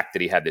fact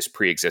that he had this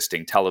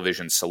pre-existing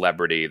television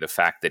celebrity, the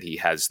fact that he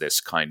has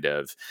this kind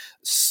of,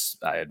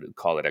 I'd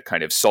call it a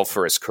kind of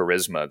sulfurous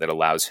charisma that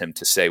allows him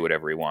to say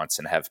whatever he wants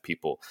and have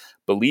people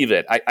believe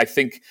it. I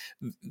think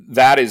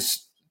that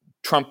is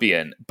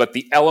Trumpian, but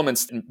the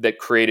elements that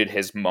created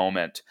his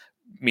moment,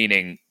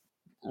 meaning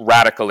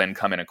radical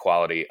income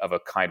inequality of a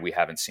kind we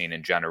haven't seen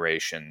in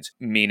generations,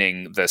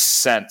 meaning the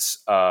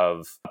sense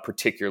of,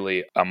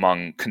 particularly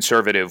among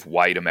conservative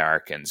white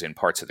Americans in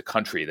parts of the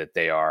country, that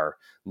they are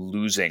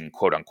losing,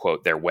 quote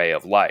unquote, their way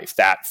of life.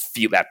 That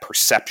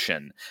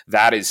perception,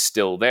 that is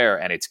still there,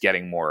 and it's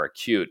getting more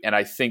acute. And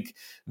I think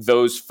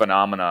those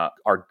phenomena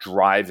are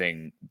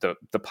driving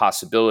the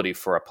possibility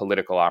for a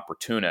political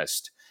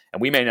opportunist,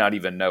 and we may not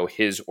even know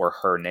his or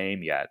her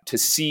name yet, to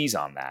seize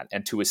on that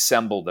and to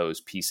assemble those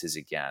pieces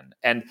again.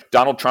 And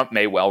Donald Trump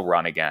may well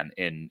run again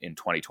in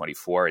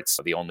 2024. It's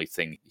the only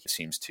thing he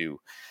seems to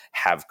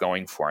have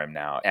going for him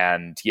now.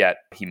 And yet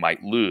he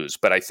might lose.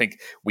 But I think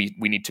we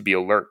need to be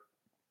alert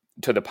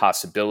to the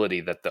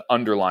possibility that the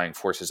underlying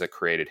forces that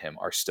created him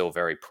are still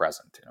very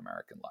present in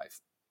American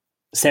life.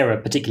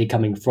 Sarah, particularly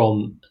coming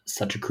from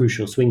such a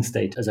crucial swing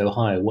state as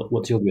Ohio,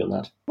 what's your view on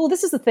that? Well,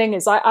 this is the thing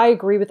is I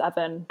agree with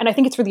Evan, and I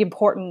think it's really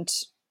important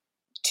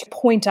to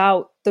point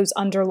out those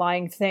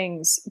underlying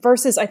things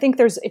versus I think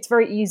it's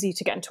very easy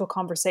to get into a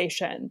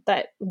conversation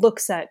that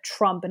looks at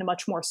Trump in a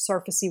much more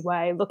surfacey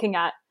way,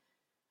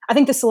 I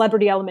think the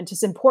celebrity element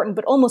is important,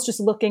 but almost just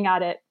looking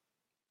at it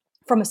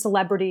from a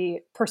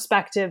celebrity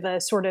perspective,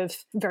 a sort of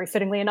very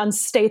fittingly an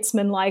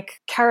unstatesmanlike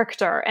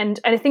character. And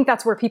I think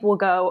that's where people will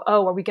go,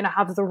 oh, are we going to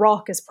have The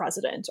Rock as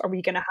president? Are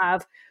we going to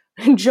have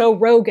Joe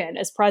Rogan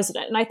as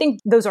president? And I think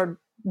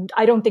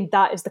I don't think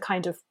that is the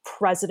kind of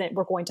president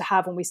we're going to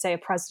have when we say a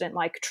president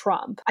like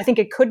Trump. I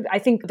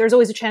think there's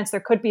always a chance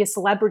there could be a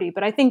celebrity,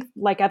 but I think,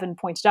 like Evan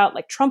pointed out,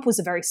 like Trump was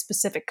a very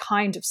specific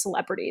kind of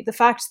celebrity. The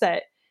fact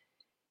that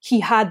he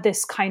had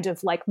this kind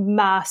of like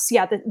mass,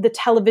 the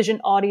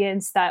television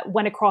audience that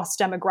went across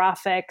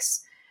demographics,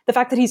 the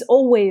fact that he's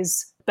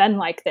always been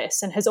like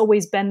this and has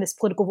always been this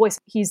political voice.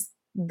 He's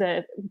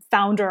the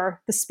founder,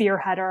 the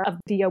spearheader of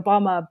the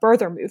Obama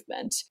birther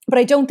movement. But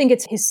I don't think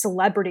it's his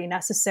celebrity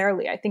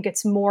necessarily. I think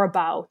it's more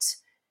about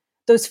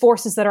those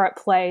forces that are at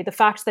play, the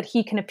fact that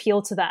he can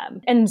appeal to them,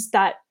 and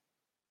that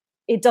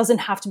it doesn't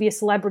have to be a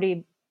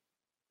celebrity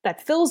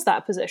that fills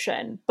that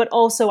position. But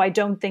also, I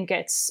don't think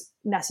it's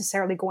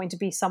necessarily going to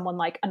be someone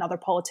like another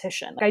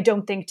politician. I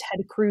don't think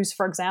Ted Cruz,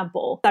 for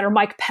example, or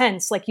Mike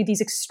Pence,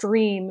 these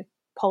extreme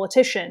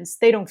politicians,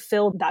 they don't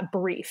fill that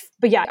brief.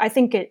 But yeah, I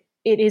think it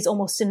is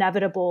almost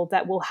inevitable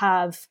that we'll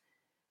have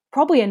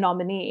probably a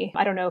nominee.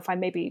 I don't know if I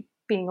may be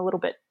being a little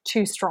bit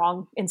too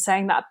strong in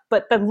saying that,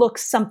 but that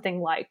looks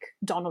something like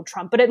Donald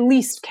Trump, but at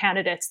least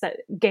candidates that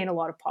gain a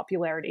lot of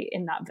popularity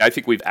in that. I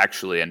think we've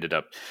actually ended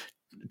up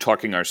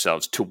talking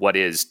ourselves to what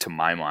is, to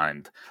my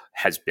mind,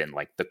 has been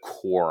like the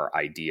core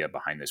idea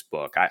behind this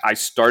book. I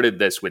started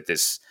this with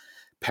this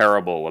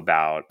parable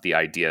about the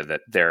idea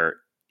that there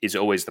is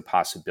always the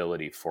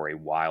possibility for a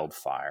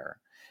wildfire.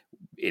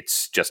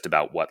 It's just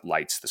about what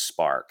lights the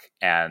spark.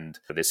 And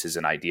this is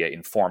an idea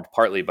informed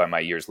partly by my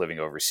years living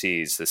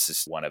overseas. This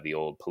is one of the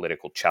old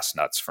political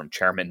chestnuts from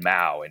Chairman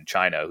Mao in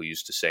China, who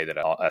used to say that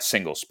a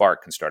single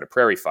spark can start a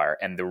prairie fire.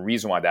 And the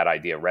reason why that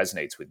idea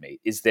resonates with me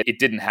is that it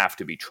didn't have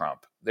to be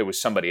Trump. There was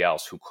somebody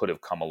else who could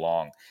have come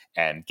along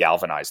and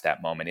galvanized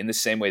that moment in the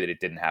same way that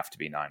it didn't have to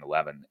be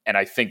 9/11. And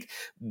I think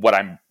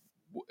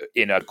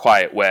in a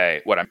quiet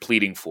way, what I'm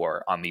pleading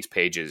for on these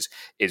pages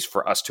is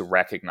for us to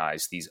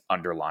recognize these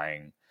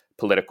underlying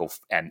political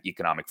and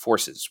economic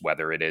forces,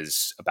 whether it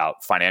is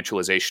about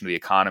financialization of the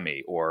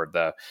economy or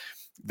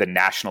the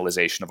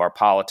nationalization of our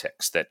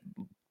politics that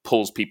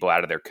pulls people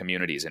out of their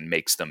communities and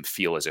makes them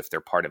feel as if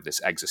they're part of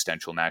this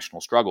existential national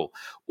struggle,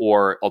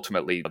 or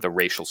ultimately the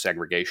racial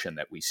segregation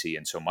that we see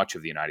in so much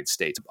of the United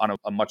States on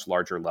a much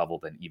larger level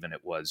than even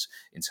it was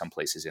in some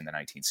places in the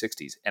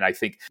 1960s. And I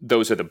think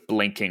those are the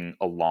blinking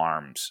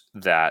alarms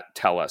that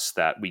tell us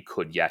that we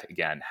could yet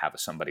again have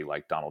somebody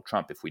like Donald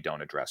Trump if we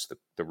don't address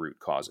the root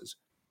causes.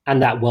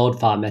 And that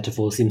wildfire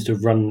metaphor seems to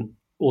have run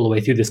all the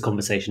way through this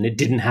conversation. It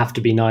didn't have to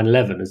be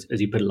 9/11,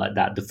 as you put it like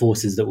that. The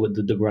forces that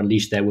were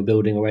unleashed there were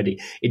building already.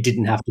 It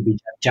didn't have to be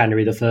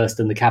January the 1st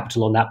and the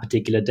Capitol on that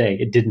particular day.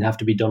 It didn't have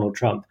to be Donald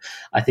Trump.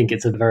 I think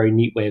it's a very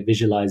neat way of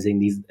visualizing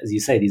these, as you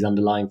say, these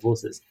underlying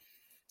forces.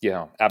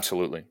 Yeah,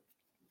 absolutely.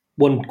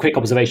 One quick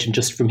observation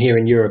just from here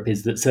in Europe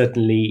is that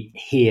certainly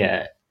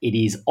here, it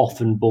is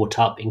often brought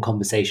up in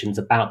conversations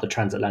about the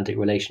transatlantic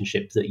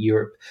relationship that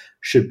Europe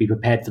should be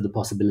prepared for the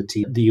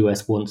possibility the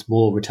US once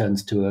more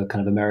returns to a kind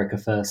of America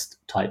first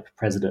type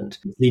president,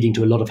 leading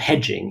to a lot of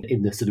hedging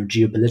in the sort of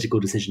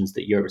geopolitical decisions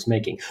that Europe is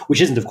making,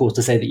 which isn't, of course,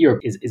 to say that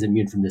Europe is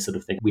immune from this sort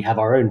of thing. We have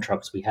our own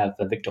Trumps, we have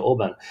Viktor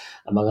Orban,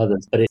 among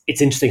others. But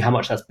it's interesting how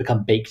much that's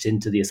become baked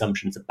into the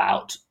assumptions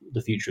about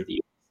the future of the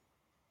US.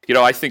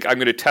 I think I'm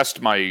going to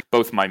test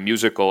both my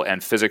musical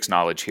and physics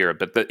knowledge here,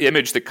 but the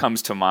image that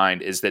comes to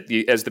mind is that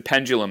as the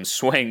pendulum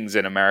swings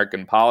in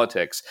American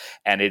politics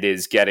and it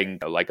is getting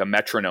like a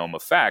metronome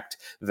effect,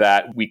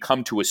 that we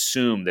come to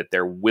assume that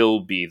there will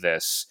be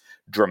this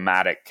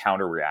dramatic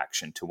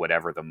counter-reaction to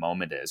whatever the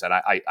moment is. And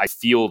I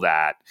feel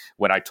that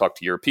when I talk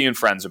to European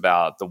friends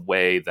about the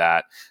way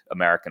that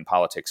American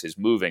politics is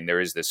moving, there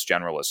is this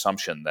general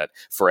assumption that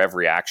for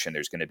every action,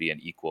 there's going to be an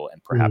equal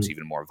and perhaps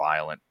even more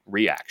violent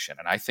reaction.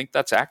 And I think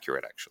that's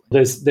accurate, actually.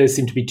 Those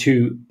seem to be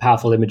two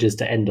powerful images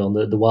to end on,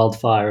 the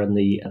wildfire and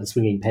the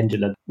swinging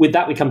pendulum. With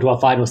that, we come to our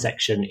final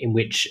section in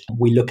which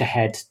we look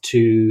ahead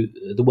to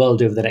the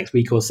world over the next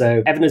week or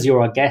so. Evan, as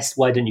you're our guest,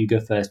 why don't you go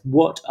first?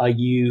 What are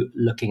you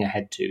looking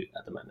ahead to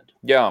at the moment?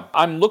 Yeah,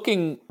 I'm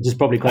looking... Which is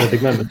probably quite a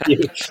big moment for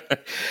you.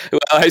 Well,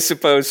 I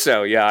suppose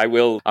so. Yeah, I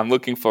will. I'm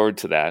looking forward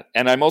to that.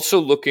 And I'm also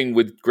looking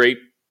with great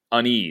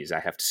unease, I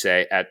have to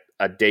say, at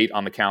a date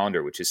on the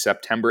calendar, which is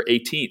September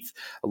 18th,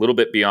 a little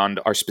bit beyond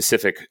our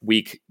specific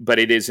week, but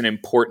it is an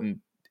important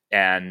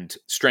and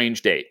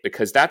strange date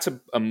because that's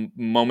a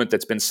moment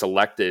that's been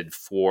selected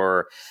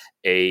for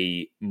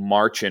a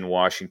march in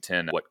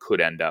Washington, what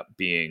could end up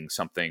being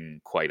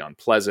something quite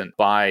unpleasant,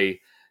 by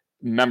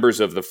members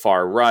of the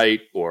far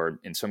right, or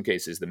in some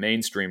cases the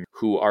mainstream,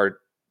 who are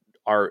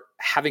are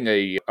having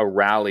a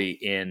rally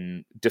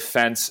in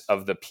defense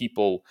of the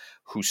people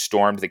who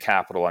stormed the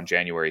Capitol on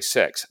January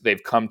 6th.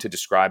 They've come to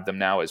describe them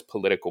now as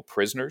political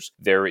prisoners.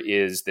 There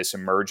is this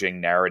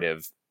emerging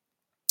narrative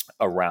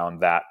around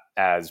that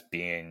as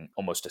being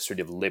almost a sort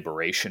of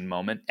liberation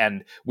moment.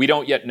 And we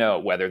don't yet know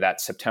whether that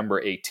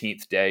September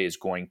 18th day is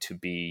going to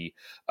be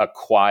a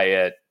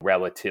quiet,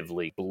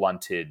 relatively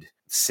blunted,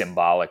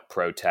 symbolic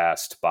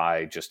protest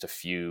by just a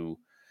few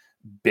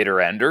bitter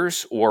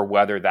enders, or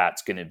whether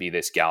that's going to be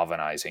this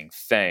galvanizing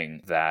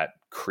thing that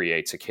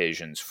creates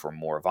occasions for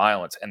more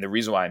violence. And the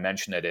reason why I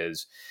mention it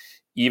is,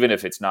 even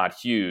if it's not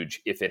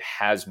huge, if it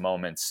has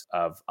moments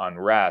of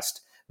unrest,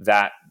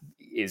 that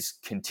is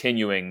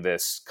continuing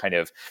this kind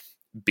of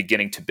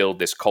beginning to build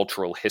this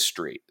cultural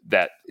history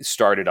that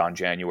started on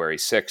January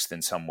 6th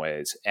in some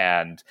ways.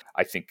 And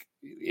I think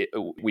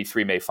we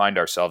three may find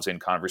ourselves in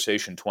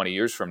conversation 20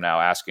 years from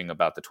now asking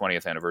about the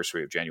 20th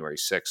anniversary of January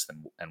 6th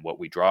and what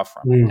we draw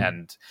from it.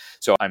 And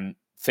so I'm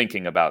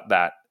thinking about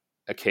that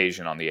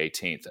occasion on the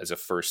 18th as a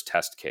first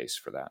test case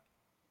for that.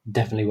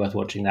 Definitely worth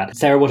watching that.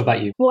 Sarah, what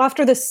about you? Well,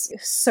 after this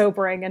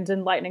sobering and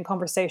enlightening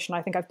conversation,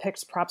 I think I've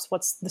picked perhaps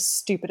what's the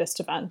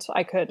stupidest event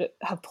I could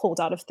have pulled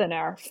out of thin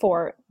air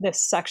for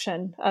this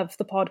section of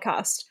the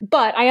podcast.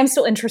 But I am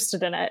still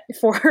interested in it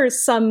for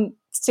some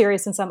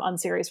serious and some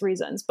unserious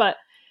reasons. But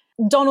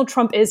Donald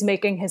Trump is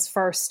making his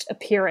first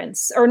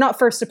appearance, or not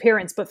first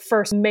appearance, but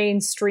first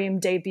mainstream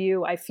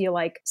debut, I feel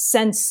like,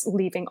 since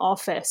leaving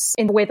office,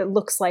 in a way that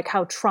looks like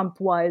how Trump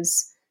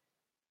was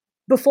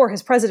before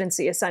his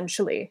presidency,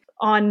 essentially,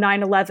 on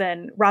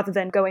 9/11, rather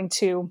than going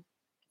to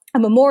a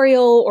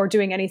memorial or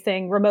doing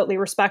anything remotely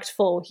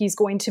respectful, he's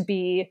going to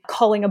be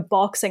calling a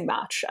boxing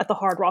match at the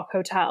Hard Rock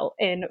Hotel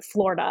in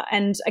Florida.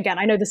 And again,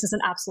 I know this is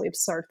an absolutely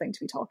absurd thing to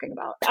be talking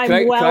about. Can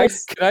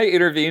I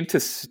intervene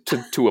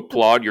to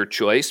applaud your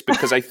choice?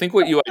 Because I think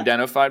what you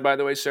identified, by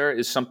the way, Sarah,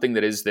 is something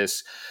that is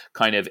this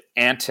kind of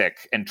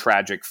antic and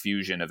tragic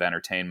fusion of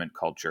entertainment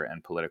culture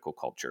and political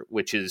culture,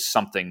 which is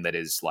something that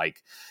is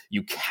like,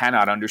 you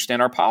cannot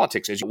understand our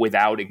politics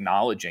without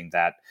acknowledging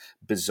that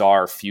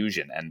bizarre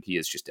fusion. And he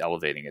is just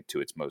elevating it to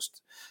its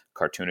most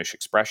cartoonish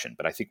expression.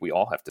 But I think we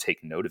all have to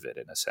take note of it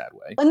in a sad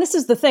way. And this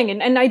is the thing.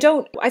 And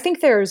I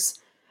think there's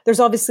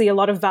obviously a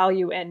lot of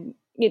value in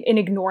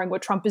ignoring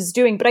what Trump is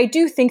doing. But I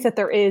do think that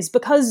there is,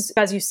 because,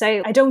 as you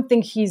say, I don't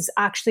think he's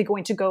actually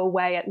going to go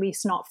away, at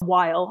least not for a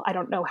while. I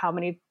don't know how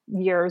many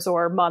years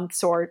or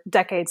months or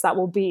decades that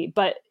will be.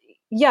 But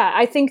yeah,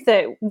 I think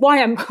that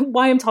why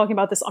I'm talking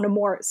about this on a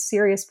more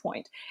serious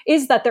point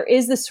is that there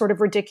is this sort of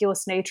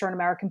ridiculous nature in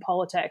American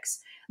politics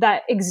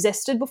that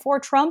existed before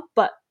Trump,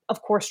 but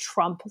of course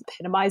Trump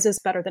epitomizes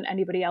better than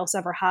anybody else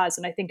ever has.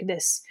 And I think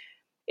this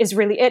is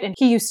really it. And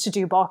he used to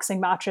do boxing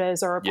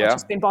matches or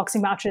participate in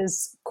boxing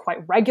matches quite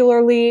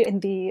regularly in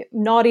the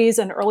noughties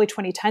and early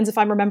 2010s, if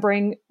I'm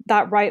remembering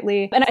that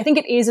rightly. And I think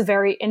it is a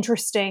very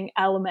interesting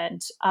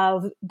element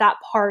of that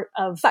part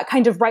of that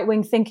kind of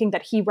right-wing thinking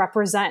that he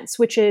represents,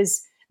 which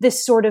is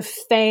this sort of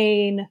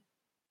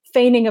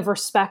feigning of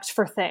respect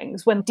for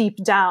things when deep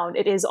down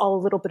it is all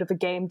a little bit of a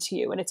game to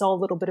you and it's all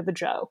a little bit of a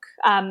joke.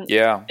 And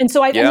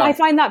so I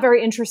find that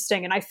very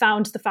interesting. And I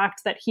found the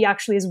fact that he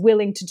actually is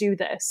willing to do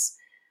this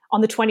on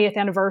the 20th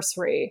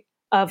anniversary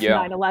of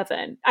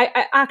 9/11.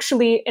 I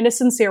actually, in a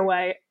sincere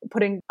way,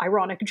 putting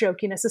ironic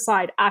jokiness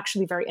aside,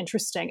 actually very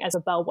interesting as a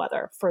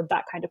bellwether for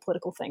that kind of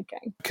political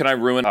thinking. Can I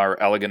ruin our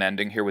elegant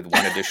ending here with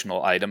one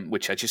additional item,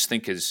 which I just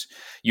think is,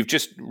 you've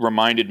just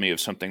reminded me of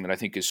something that I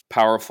think is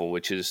powerful,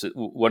 which is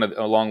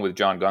along with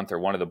John Gunther,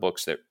 one of the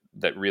books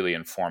that really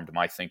informed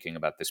my thinking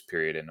about this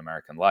period in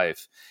American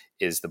life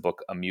is the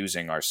book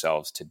Amusing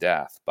Ourselves to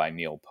Death by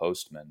Neil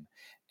Postman.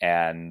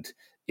 And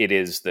it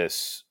is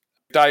this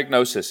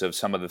diagnosis of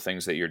some of the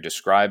things that you're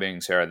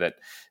describing, Sarah, that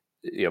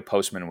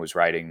Postman was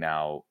writing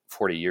now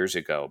 40 years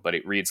ago, but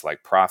it reads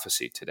like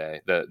prophecy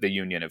today, the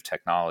union of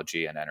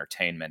technology and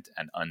entertainment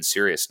and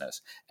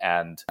unseriousness.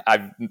 And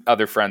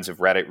other friends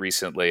have read it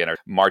recently and are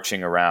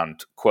marching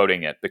around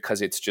quoting it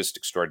because it's just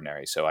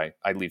extraordinary. So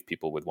I leave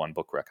people with one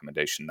book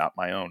recommendation, not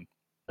my own.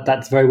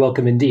 That's very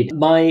welcome indeed.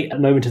 My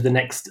moment of the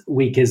next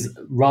week is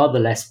rather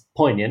less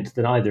poignant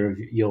than either of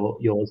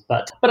yours,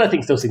 but I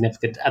think still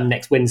significant.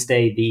 Next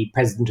Wednesday, the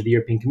President of the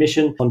European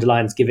Commission, von der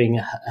Leyen's giving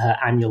her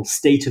annual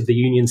State of the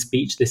Union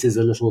speech. This is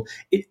a little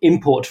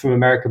import from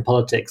American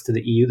politics to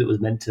the EU that was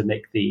meant to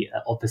make the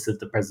office of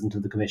the President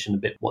of the Commission a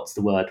bit,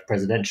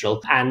 presidential.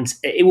 And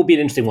it will be an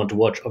interesting one to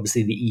watch.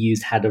 Obviously, the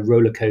EU's had a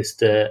roller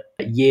coaster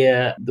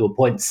year. There were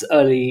points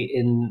early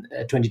in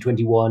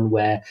 2021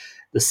 where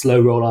the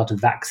slow rollout of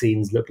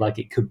vaccines looked like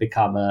it could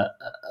become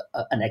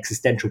an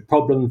existential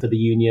problem for the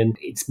Union.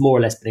 It's more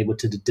or less been able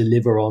to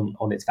deliver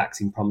on its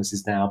vaccine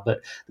promises now.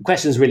 But the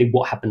question is really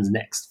what happens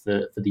next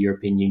for the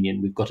European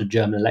Union. We've got a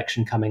German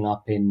election coming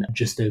up in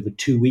just over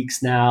 2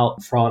 weeks now.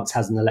 France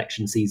has an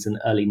election season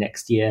early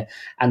next year.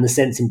 And the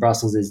sense in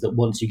Brussels is that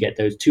once you get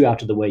those two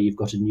out of the way, you've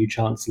got a new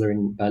chancellor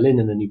in Berlin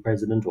and a new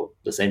president, or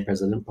the same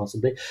president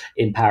possibly,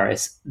 in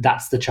Paris.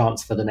 That's the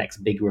chance for the next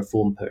big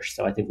reform push.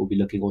 So I think we'll be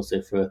looking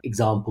also for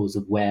examples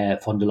of where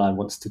von der Leyen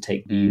wants to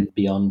take the EU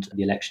beyond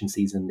the election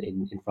season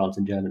in France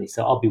and Germany.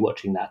 So I'll be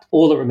watching that.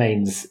 All that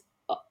remains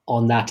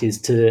on that is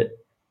to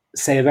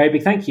say a very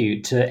big thank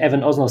you to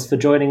Evan Osnos for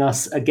joining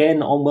us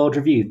again on World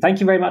Review. Thank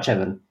you very much,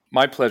 Evan.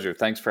 My pleasure.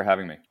 Thanks for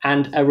having me.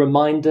 And a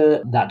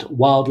reminder that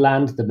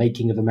Wildland, The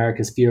Making of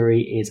America's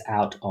Fury, is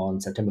out on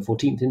September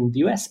 14th in the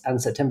US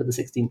and September the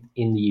 16th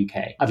in the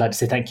UK. I'd like to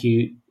say thank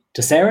you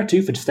to Sarah,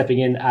 too, for stepping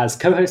in as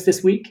co-host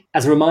this week.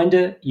 As a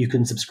reminder, you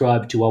can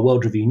subscribe to our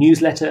World Review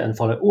newsletter and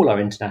follow all our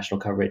international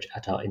coverage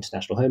at our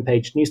international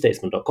homepage,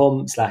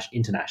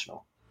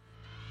 newstatesman.com/international.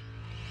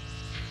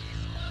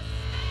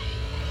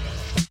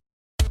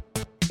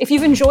 If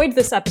you've enjoyed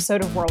this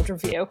episode of World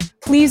Review,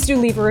 please do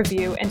leave a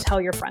review and tell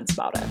your friends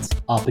about it.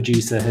 Our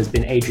producer has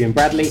been Adrian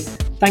Bradley.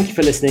 Thank you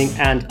for listening,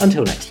 and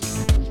until next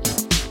week.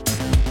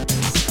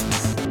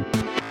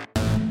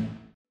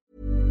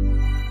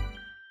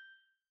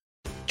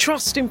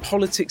 Trust in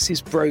politics is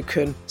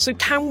broken, so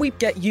can we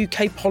get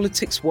UK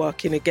politics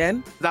working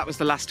again? That was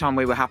the last time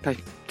we were happy.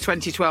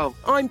 2012.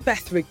 I'm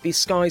Beth Rigby,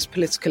 Sky's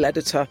political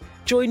editor.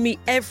 Join me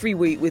every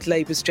week with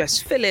Labour's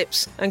Jess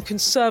Phillips and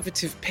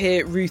Conservative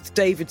peer Ruth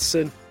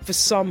Davidson for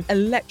some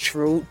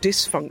electoral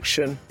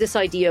dysfunction. This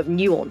idea of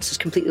nuance has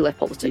completely left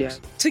politics.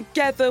 Yeah.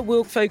 Together,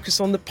 we'll focus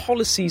on the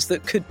policies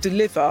that could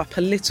deliver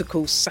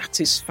political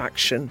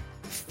satisfaction.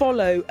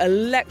 Follow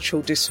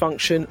Electoral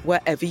Dysfunction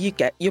wherever you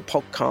get your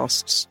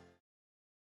podcasts.